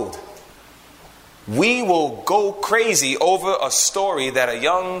be told, we will go crazy over a story that a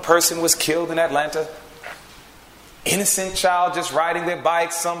young person was killed in Atlanta. Innocent child just riding their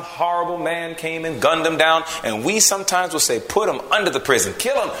bike. Some horrible man came and gunned them down. And we sometimes will say, put him under the prison.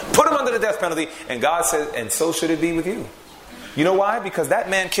 Kill him. Put him under the death penalty. And God says, and so should it be with you. You know why? Because that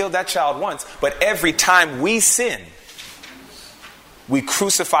man killed that child once. But every time we sin, we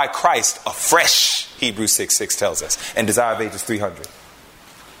crucify Christ afresh, Hebrews 6:6 tells us. And Desire of Ages 300.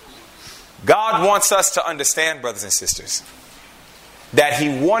 God wants us to understand, brothers and sisters, that he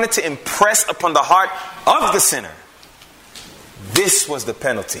wanted to impress upon the heart of the sinner. This was the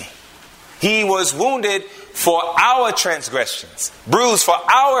penalty. He was wounded for our transgressions, bruised for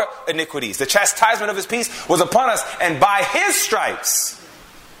our iniquities. The chastisement of his peace was upon us, and by his stripes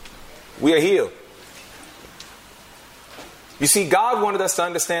we are healed. You see, God wanted us to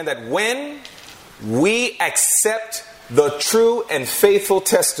understand that when we accept the true and faithful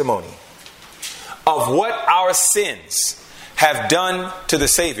testimony of what our sins have done to the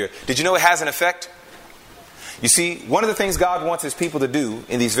Savior, did you know it has an effect? You see, one of the things God wants his people to do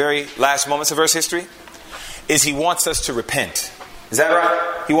in these very last moments of Earth's history is he wants us to repent. Is that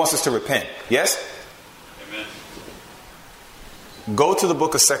right? He wants us to repent. Yes? Amen. Go to the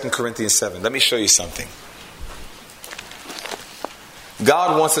book of 2 Corinthians 7. Let me show you something.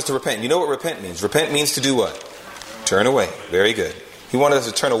 God wants us to repent. You know what repent means? Repent means to do what? Turn away. Very good. He wanted us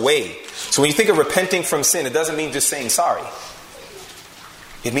to turn away. So when you think of repenting from sin, it doesn't mean just saying sorry.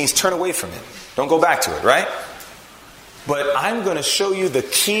 It means turn away from it. Don't go back to it, right? But I'm going to show you the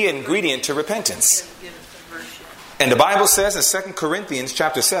key ingredient to repentance. And the Bible says in 2 Corinthians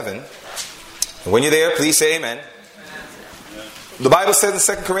chapter 7, and when you're there, please say amen. The Bible says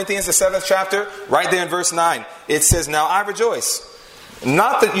in 2 Corinthians, the 7th chapter, right there in verse 9, it says, now I rejoice,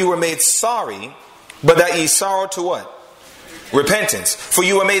 not that you were made sorry, but that ye sorrowed to what? Repentance. For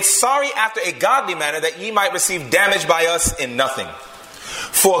you were made sorry after a godly manner, that ye might receive damage by us in nothing.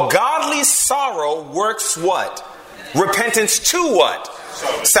 For godly sorrow works what? Repentance to what?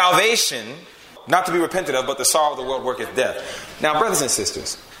 Salvation. Not to be repented of, but the sorrow of the world worketh death. Now, brothers and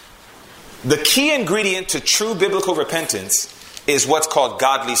sisters, the key ingredient to true biblical repentance is what's called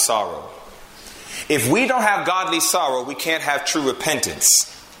godly sorrow. If we don't have godly sorrow, we can't have true repentance.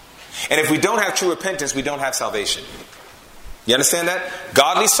 And if we don't have true repentance, we don't have salvation. You understand that?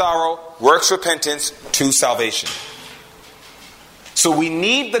 Godly sorrow works repentance to salvation. So we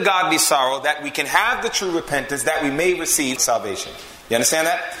need the godly sorrow that we can have the true repentance, that we may receive salvation. You understand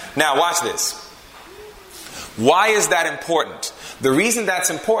that? Now watch this. Why is that important? The reason that's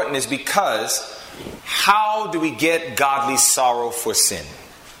important is because how do we get godly sorrow for sin?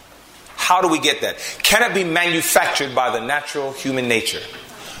 How do we get that? Can it be manufactured by the natural human nature?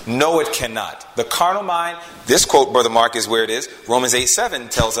 No, it cannot. The carnal mind, this quote, Brother Mark, is where it is. Romans 8:7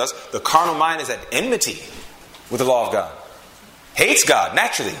 tells us the carnal mind is at enmity with the law of God. Hates God,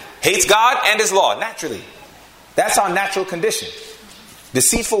 naturally. Hates God and his law, naturally. That's our natural condition.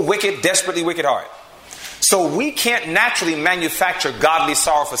 Deceitful, wicked, desperately wicked heart. So we can't naturally manufacture godly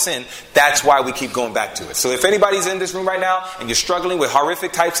sorrow for sin. That's why we keep going back to it. So if anybody's in this room right now and you're struggling with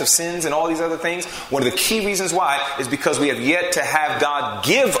horrific types of sins and all these other things, one of the key reasons why is because we have yet to have God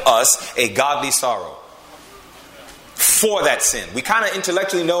give us a godly sorrow for that sin. We kind of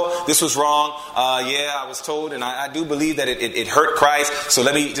intellectually know this was wrong. I was told, and I do believe that it hurt Christ. So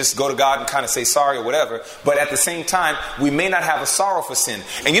let me just go to God and kind of say sorry or whatever. But at the same time, we may not have a sorrow for sin.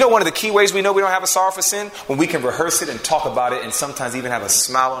 And you know one of the key ways we know we don't have a sorrow for sin? When we can rehearse it and talk about it and sometimes even have a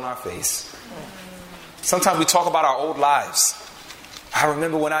smile on our face. Sometimes we talk about our old lives. I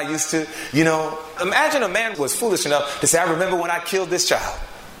remember when I used to, imagine a man was foolish enough to say, I remember when I killed this child.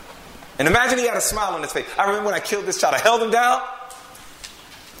 And imagine he had a smile on his face. I remember when I killed this child. I held him down.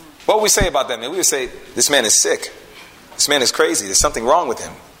 What would we say about that man? We would say, this man is sick. This man is crazy. There's something wrong with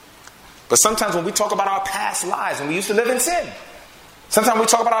him. But sometimes when we talk about our past lives, when we used to live in sin, sometimes we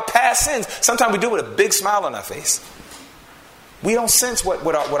talk about our past sins, sometimes we do it with a big smile on our face. We don't sense what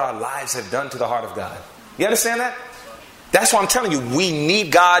our lives have done to the heart of God. You understand that? That's why I'm telling you, we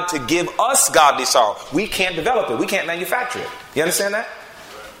need God to give us godly sorrow. We can't develop it. We can't manufacture it. You understand that?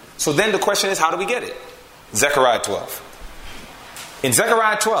 So then the question is, how do we get it? Zechariah 12. In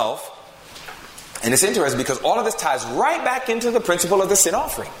Zechariah 12, and it's interesting because all of this ties right back into the principle of the sin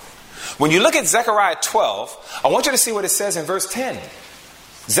offering. When you look at Zechariah 12, I want you to see what it says in verse 10.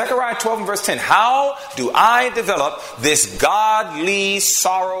 Zechariah 12 and verse 10. How do I develop this godly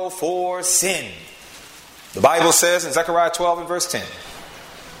sorrow for sin? The Bible says in Zechariah 12 and verse 10.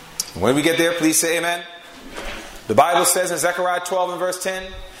 When we get there, please say amen. The The Bible says in Zechariah 12 and verse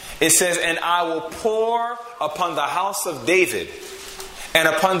 10, it says, and I will pour upon the house of David and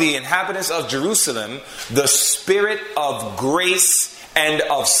upon the inhabitants of Jerusalem the spirit of grace and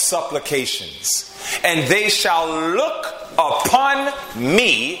of supplications. And they shall look upon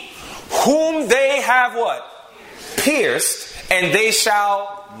me, whom they have what? Pierced, and they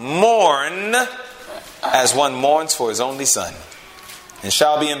shall mourn as one mourns for his only son, and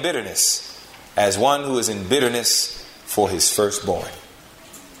shall be in bitterness as one who is in bitterness for his firstborn.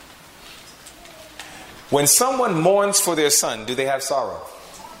 When someone mourns for their son, do they have sorrow?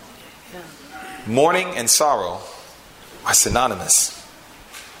 Mourning and sorrow are synonymous.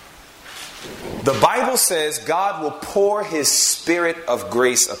 The Bible says God will pour his spirit of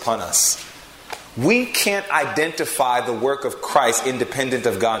grace upon us. We can't identify the work of Christ independent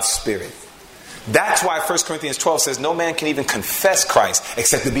of God's spirit. That's why 1 Corinthians 12 says no man can even confess Christ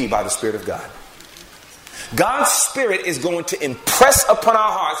except to be by the Spirit of God. God's Spirit is going to impress upon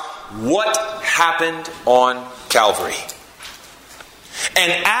our hearts what happened on Calvary.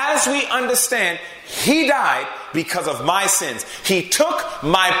 And as we understand, he died because of my sins. He took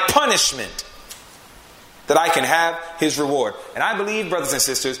my punishment that I can have his reward. And I believe, brothers and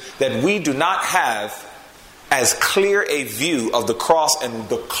sisters, that we do not have as clear a view of the cross and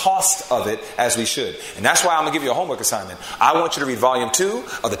the cost of it as we should. And that's why I'm going to give you a homework assignment. I want you to read volume 2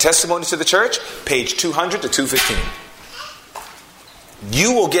 of the Testimony to the Church, page 200 to 215.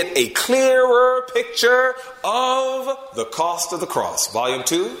 You will get a clearer picture of the cost of the cross. Volume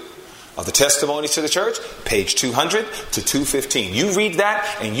 2 of the Testimony to the Church, page 200 to 215. You read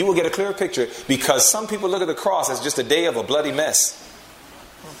that and you will get a clearer picture, because some people look at the cross as just a day of a bloody mess.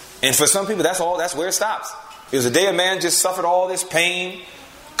 And for some people, that's where it stops. It was a day a man just suffered all this pain,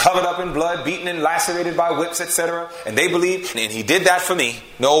 covered up in blood, beaten and lacerated by whips, etc. And they believe, and he did that for me.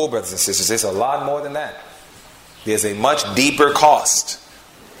 No, brothers and sisters, there's a lot more than that. There's a much deeper cost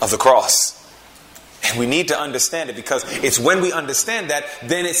of the cross. And we need to understand it, because it's when we understand that,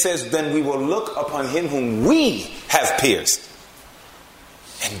 then it says, then we will look upon him whom we have pierced.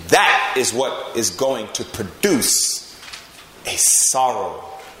 And that is what is going to produce a sorrow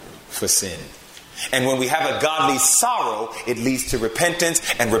for sin. And when we have a godly sorrow, it leads to repentance,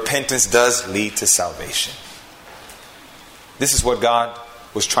 and repentance does lead to salvation. This is what God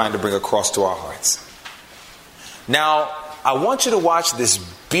was trying to bring across to our hearts. Now, I want you to watch this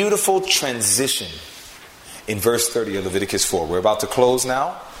beautiful transition in verse 30 of Leviticus 4. We're about to close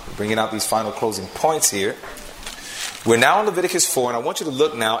now. We're bringing out these final closing points here. We're now in Leviticus 4, and I want you to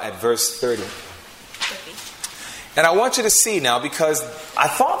look now at verse 30. And I want you to see now, because I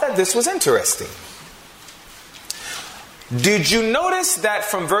thought that this was interesting. Did you notice that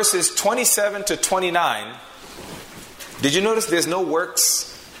from verses 27 to 29, did you notice there's no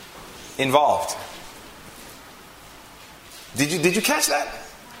works involved? Did you catch that?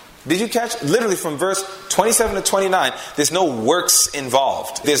 Did you catch? Literally from verse 27 to 29, there's no works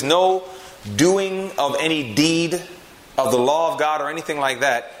involved. There's no doing of any deed of the law of God or anything like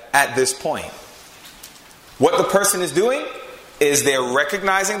that at this point. What the person is doing is they're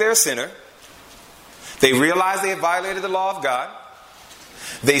recognizing they're a sinner. They realize they have violated the law of God.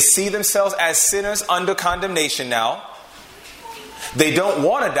 They see themselves as sinners under condemnation now. They don't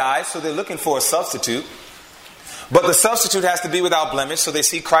want to die, so they're looking for a substitute. But the substitute has to be without blemish, so they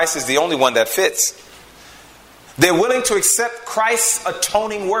see Christ as the only one that fits. They're willing to accept Christ's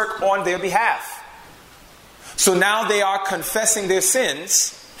atoning work on their behalf. So now they are confessing their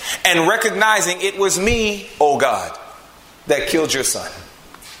sins and recognizing, it was me, O God, that killed your son.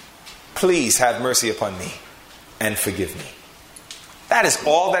 Please have mercy upon me and forgive me. That is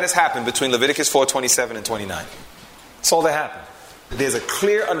all that has happened between Leviticus 4:27 and 29. That's all that happened. There's a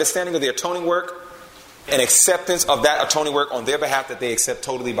clear understanding of the atoning work and acceptance of that atoning work on their behalf that they accept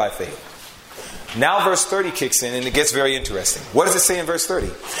totally by faith. Now verse 30 kicks in, and it gets very interesting. What does it say in verse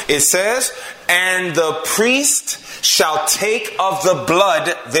 30? It says, and the priest shall take of the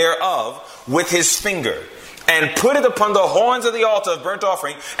blood thereof with his finger, and put it upon the horns of the altar of burnt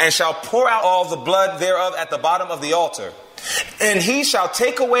offering, and shall pour out all the blood thereof at the bottom of the altar. And he shall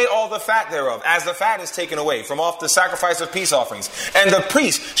take away all the fat thereof, as the fat is taken away from off the sacrifice of peace offerings. And the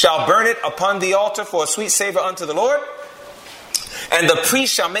priest shall burn it upon the altar for a sweet savor unto the Lord. And the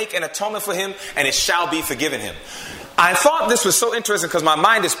priest shall make an atonement for him, and it shall be forgiven him. I thought this was so interesting because my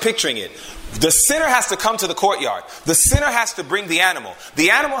mind is picturing it. The sinner has to come to the courtyard. The sinner has to bring the animal.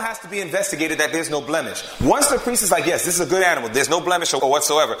 The animal has to be investigated that there's no blemish. Once the priest is like, yes, this is a good animal, there's no blemish or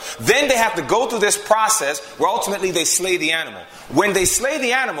whatsoever, then they have to go through this process where ultimately they slay the animal. When they slay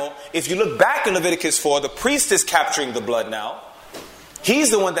the animal, if you look back in Leviticus 4, the priest is capturing the blood now.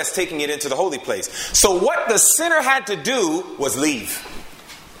 He's the one that's taking it into the holy place. So what the sinner had to do was leave.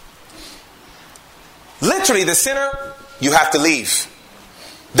 Literally, the sinner, you have to leave.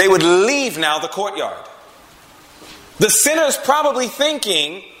 They would leave now the courtyard. The sinner is probably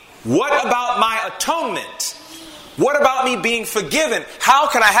thinking, what about my atonement? What about me being forgiven? How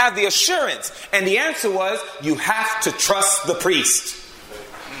can I have the assurance? And the answer was, you have to trust the priest.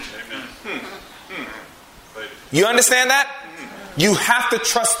 You understand that? You have to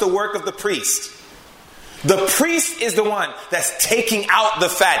trust the work of the priest. The priest is the one that's taking out the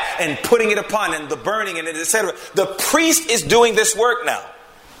fat and putting it upon and the burning and etc. The priest is doing this work now.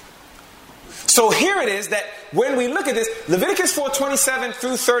 So here it is that when we look at this, Leviticus 4:27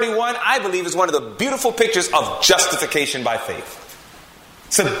 through 31, I believe is one of the beautiful pictures of justification by faith.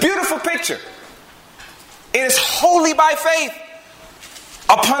 It's a beautiful picture. It is wholly by faith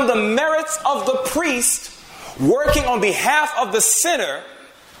upon the merits of the priest working on behalf of the sinner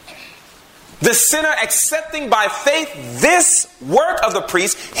accepting by faith this work of the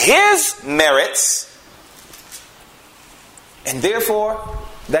priest, his merits, and therefore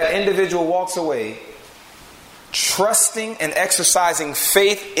that individual walks away trusting and exercising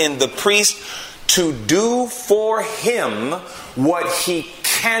faith in the priest to do for him what he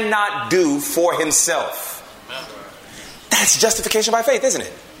cannot do for himself. That's justification by faith, isn't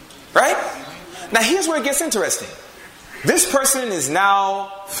it? Right? Now here's where it gets interesting. This person is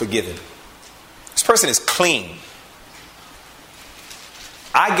now forgiven. This person is clean.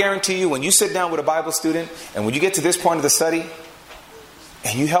 I guarantee you, when you sit down with a Bible student and when you get to this point of the study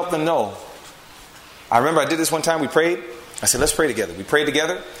and you help them know. I remember I did this one time, we prayed. I said, let's pray together. We prayed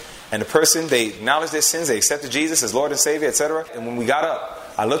together and the person, they acknowledged their sins, they accepted Jesus as Lord and Savior, etc. And when we got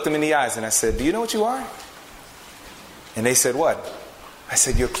up, I looked them in the eyes and I said, do you know what you are? And they said, what? I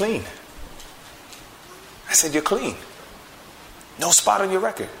said, you're clean. I said, you're clean. No spot on your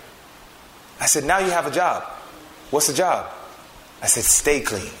record. I said, now you have a job. What's the job? I said, stay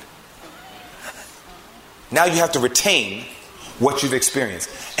clean. Now you have to retain what you've experienced.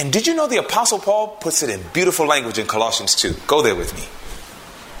 And did you know the Apostle Paul puts it in beautiful language in Colossians 2? Go there with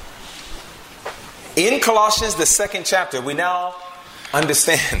me. In Colossians, the 2nd chapter, we now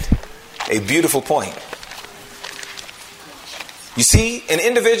understand a beautiful point. You see, an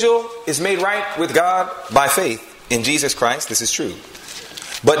individual is made right with God by faith in Jesus Christ. This is true.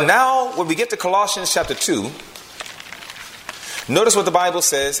 But now, when we get to Colossians chapter 2, notice what the Bible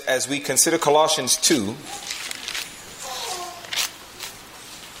says as we consider Colossians 2.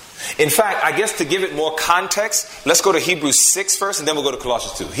 In fact, I guess to give it more context, let's go to Hebrews 6 first, and then we'll go to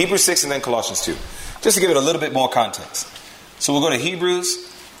Colossians 2. Hebrews 6 and then Colossians 2. Just to give it a little bit more context. So we'll go to Hebrews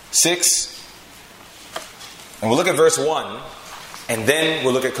 6, and we'll look at verse 1, and then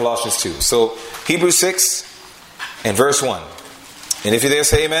we'll look at Colossians 2. So Hebrews 6 and verse 1. And if you're there,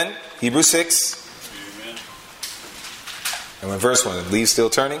 say amen. Hebrews 6. Amen. And when verse 1, the leaves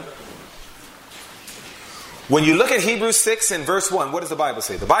still turning. When you look at Hebrews 6 and verse 1, what does the Bible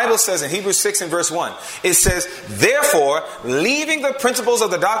say? The Bible says in Hebrews 6 and verse 1, it says, therefore, leaving the principles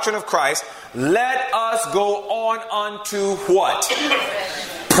of the doctrine of Christ, let us go on unto what?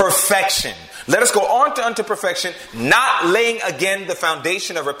 Perfection. Let us go on unto perfection, not laying again the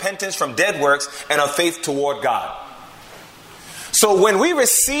foundation of repentance from dead works and of faith toward God. So when we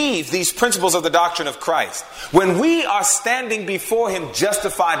receive these principles of the doctrine of Christ, when we are standing before Him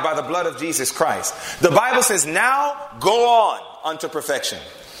justified by the blood of Jesus Christ, the Bible says, now go on unto perfection.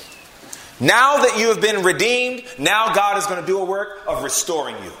 Now that you have been redeemed, now God is going to do a work of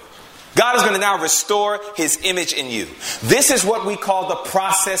restoring you. God is going to now restore His image in you. This is what we call the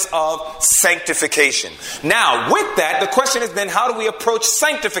process of sanctification. Now, with that, the question is then, how do we approach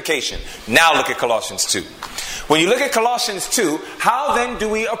sanctification? Now look at Colossians 2. When you look at Colossians 2, how then do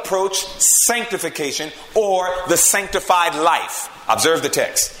we approach sanctification or the sanctified life? Observe the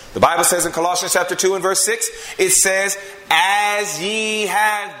text. The Bible says in Colossians chapter 2 and verse 6, it says, as ye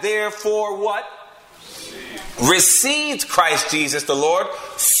have therefore what? Received Christ Jesus the Lord,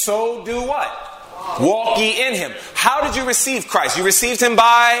 so do what? Walk ye in Him. How did you receive Christ? You received Him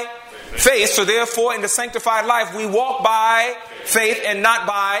by faith. So therefore, in the sanctified life, we walk by faith and not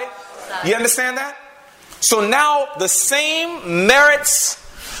by. You understand that? So now the same merits,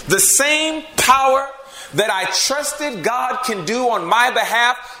 the same power that I trusted God can do on my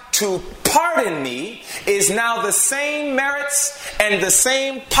behalf to pardon me is now the same merits and the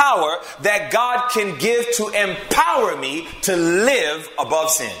same power that God can give to empower me to live above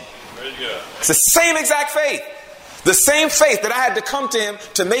sin. It's the same exact faith. The same faith that I had to come to him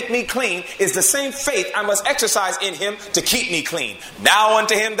to make me clean is the same faith I must exercise in him to keep me clean. Now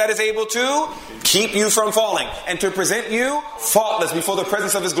unto him that is able to keep you from falling and to present you faultless before the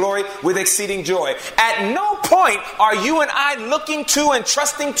presence of his glory with exceeding joy. At no point are you and I looking to and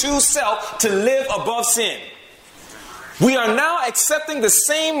trusting to self to live above sin. We are now accepting the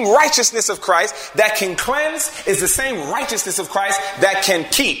same righteousness of Christ that can cleanse is the same righteousness of Christ that can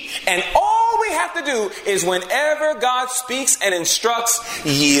keep. And all we have to do is whenever God speaks and instructs,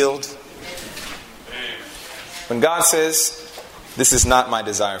 yield. When God says, this is not my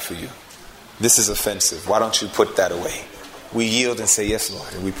desire for you. This is offensive. Why don't you put that away? We yield and say, yes,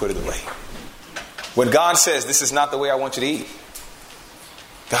 Lord, and we put it away. When God says, this is not the way I want you to eat.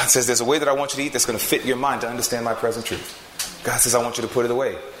 God says, there's a way that I want you to eat that's going to fit your mind to understand my present truth. God says, I want you to put it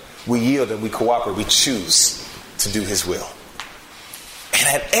away. We yield and we cooperate. We choose to do his will. And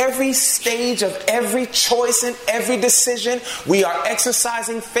at every stage of every choice and every decision, we are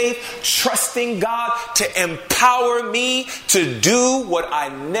exercising faith, trusting God to empower me to do what I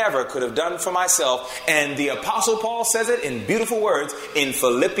never could have done for myself. And the Apostle Paul says it in beautiful words in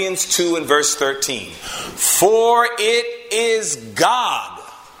Philippians 2 and verse 13. For it is God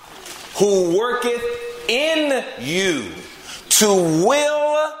who worketh in you to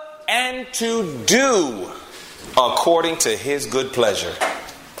will and to do according to his good pleasure.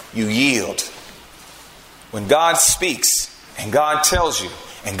 You yield. When God speaks and God tells you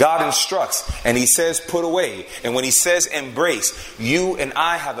and God instructs and he says put away, and when he says embrace, you and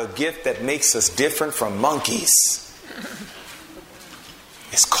I have a gift that makes us different from monkeys.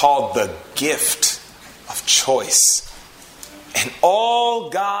 It's called the gift of choice. And all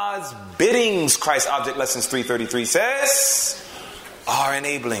God's biddings, Christ Object Lessons 333 says, are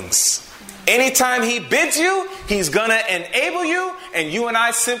enablings. Anytime he bids you, he's going to enable you, and you and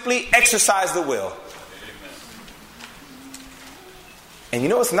I simply exercise the will. And you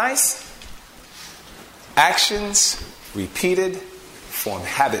know what's nice? Actions repeated form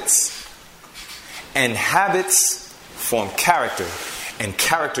habits. And habits form character. And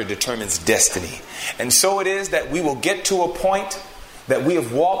character determines destiny. And so it is that we will get to a point that we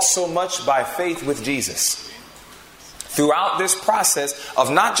have walked so much by faith with Jesus. Throughout this process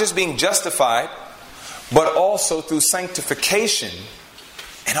of not just being justified, but also through sanctification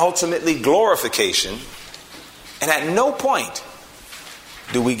and ultimately glorification. And at no point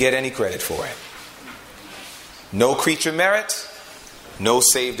do we get any credit for it. No creature merit, no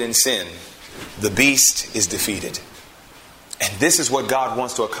saved in sin. The beast is defeated. And this is what God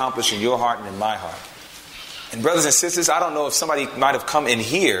wants to accomplish in your heart and in my heart. And brothers and sisters, I don't know if somebody might have come in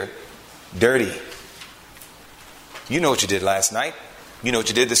here dirty. You know what you did last night. You know what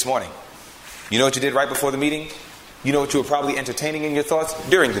you did this morning. You know what you did right before the meeting. You know what you were probably entertaining in your thoughts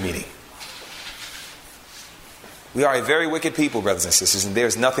during the meeting. We are a very wicked people, brothers and sisters, and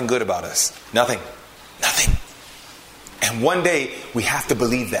there's nothing good about us. Nothing. Nothing. And one day we have to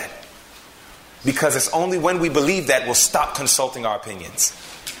believe that. Because it's only when we believe that we'll stop consulting our opinions.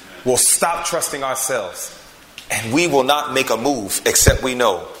 We'll stop trusting ourselves. And we will not make a move except we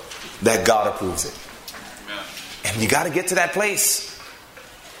know that God approves it. Amen. And you got to get to that place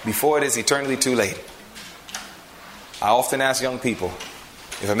before it is eternally too late. I often ask young people,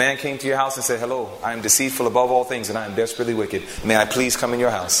 if a man came to your house and said, hello, I am deceitful above all things and I am desperately wicked. May I please come in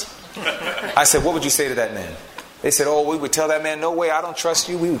your house? I said, what would you say to that man? They said, oh, we would tell that man, no way, I don't trust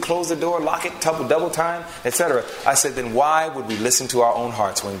you. We would close the door, lock it, double time, etc. I said, then why would we listen to our own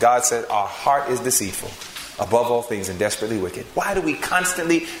hearts when God said our heart is deceitful above all things and desperately wicked? Why do we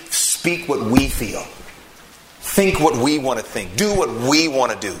constantly speak what we feel? Think what we want to think. Do what we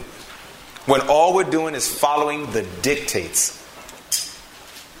want to do. When all we're doing is following the dictates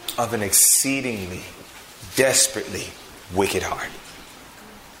of an exceedingly, desperately wicked heart.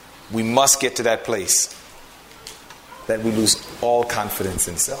 We must get to that place that we lose all confidence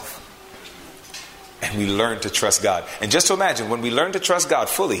in self. And we learn to trust God. And just to imagine, when we learn to trust God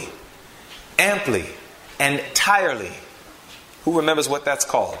fully, amply, and entirely, who remembers what that's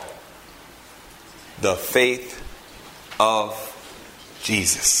called? The faith of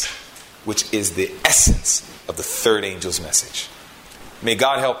Jesus, which is the essence of the third angel's message. May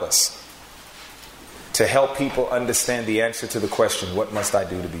God help us to help people understand the answer to the question, what must I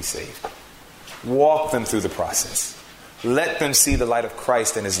do to be saved? Walk them through the process. Let them see the light of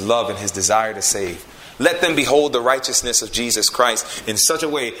Christ and his love and his desire to save. Let them behold the righteousness of Jesus Christ in such a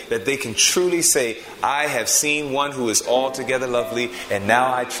way that they can truly say, I have seen one who is altogether lovely, and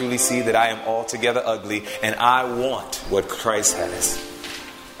now I truly see that I am altogether ugly, and I want what Christ has.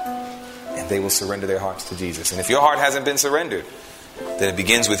 And they will surrender their hearts to Jesus. And if your heart hasn't been surrendered, then it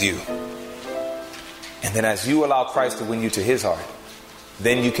begins with you. And And then as you allow Christ to win you to his heart,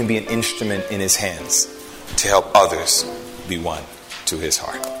 then you can be an instrument in his hands to help others be won to his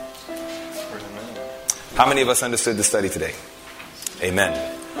heart. How many of us understood the study today? Amen.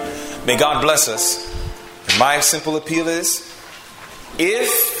 May God bless us. And my simple appeal is,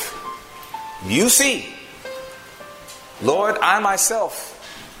 if you see, Lord, I myself,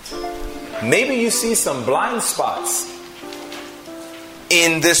 maybe you see some blind spots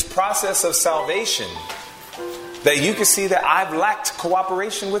in this process of salvation, that you can see that I've lacked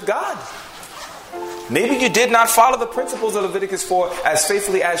cooperation with God. Maybe you did not follow the principles of Leviticus 4 as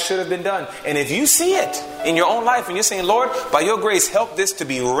faithfully as should have been done. And if you see it in your own life and you're saying, Lord, by your grace, help this to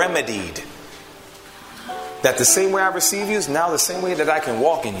be remedied. That the same way I receive you is now the same way that I can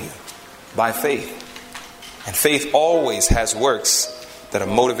walk in you, by faith. And faith always has works that are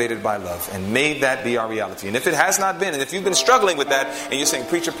motivated by love. And may that be our reality. And if it has not been, and if you've been struggling with that, and you're saying,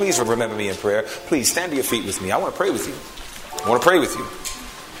 preacher, please remember me in prayer. Please stand to your feet with me. I want to pray with you. I want to pray with you.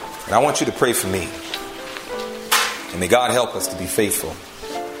 And I want you to pray for me. And may God help us to be faithful,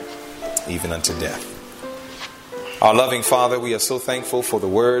 even unto death. Our loving Father, we are so thankful for the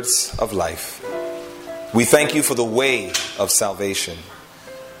words of life. We thank you for the way of salvation.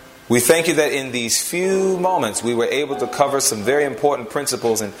 We thank you that in these few moments we were able to cover some very important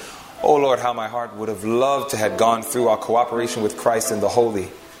principles. And oh Lord, how my heart would have loved to have gone through our cooperation with Christ in the holy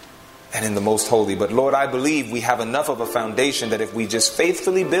and in the most holy. But Lord, I believe we have enough of a foundation that if we just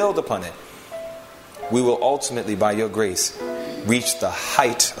faithfully build upon it, we will ultimately, by your grace, reach the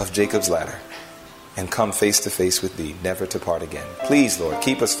height of Jacob's ladder and come face to face with thee, never to part again. Please, Lord,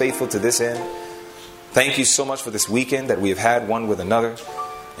 keep us faithful to this end. Thank you so much for this weekend that we have had one with another.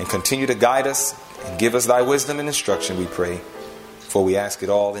 And continue to guide us and give us thy wisdom and instruction, we pray. For we ask it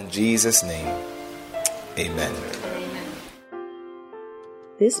all in Jesus' name. Amen.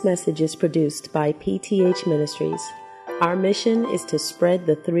 This message is produced by PTH Ministries. Our mission is to spread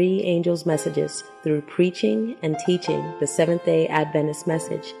the three angels' messages through preaching and teaching the Seventh-day Adventist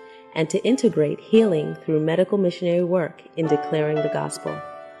message, and to integrate healing through medical missionary work in declaring the gospel.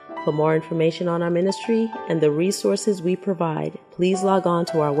 For more information on our ministry and the resources we provide, please log on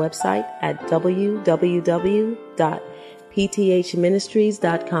to our website at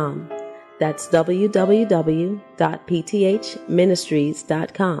www.pthministries.com. That's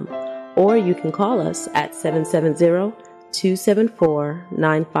www.pthministries.com. Or you can call us at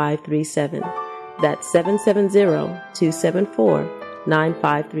 770-274-9537. That's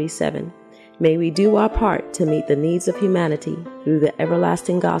 770-274-9537. May we do our part to meet the needs of humanity through the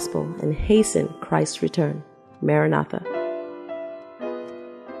everlasting gospel and hasten Christ's return. Maranatha.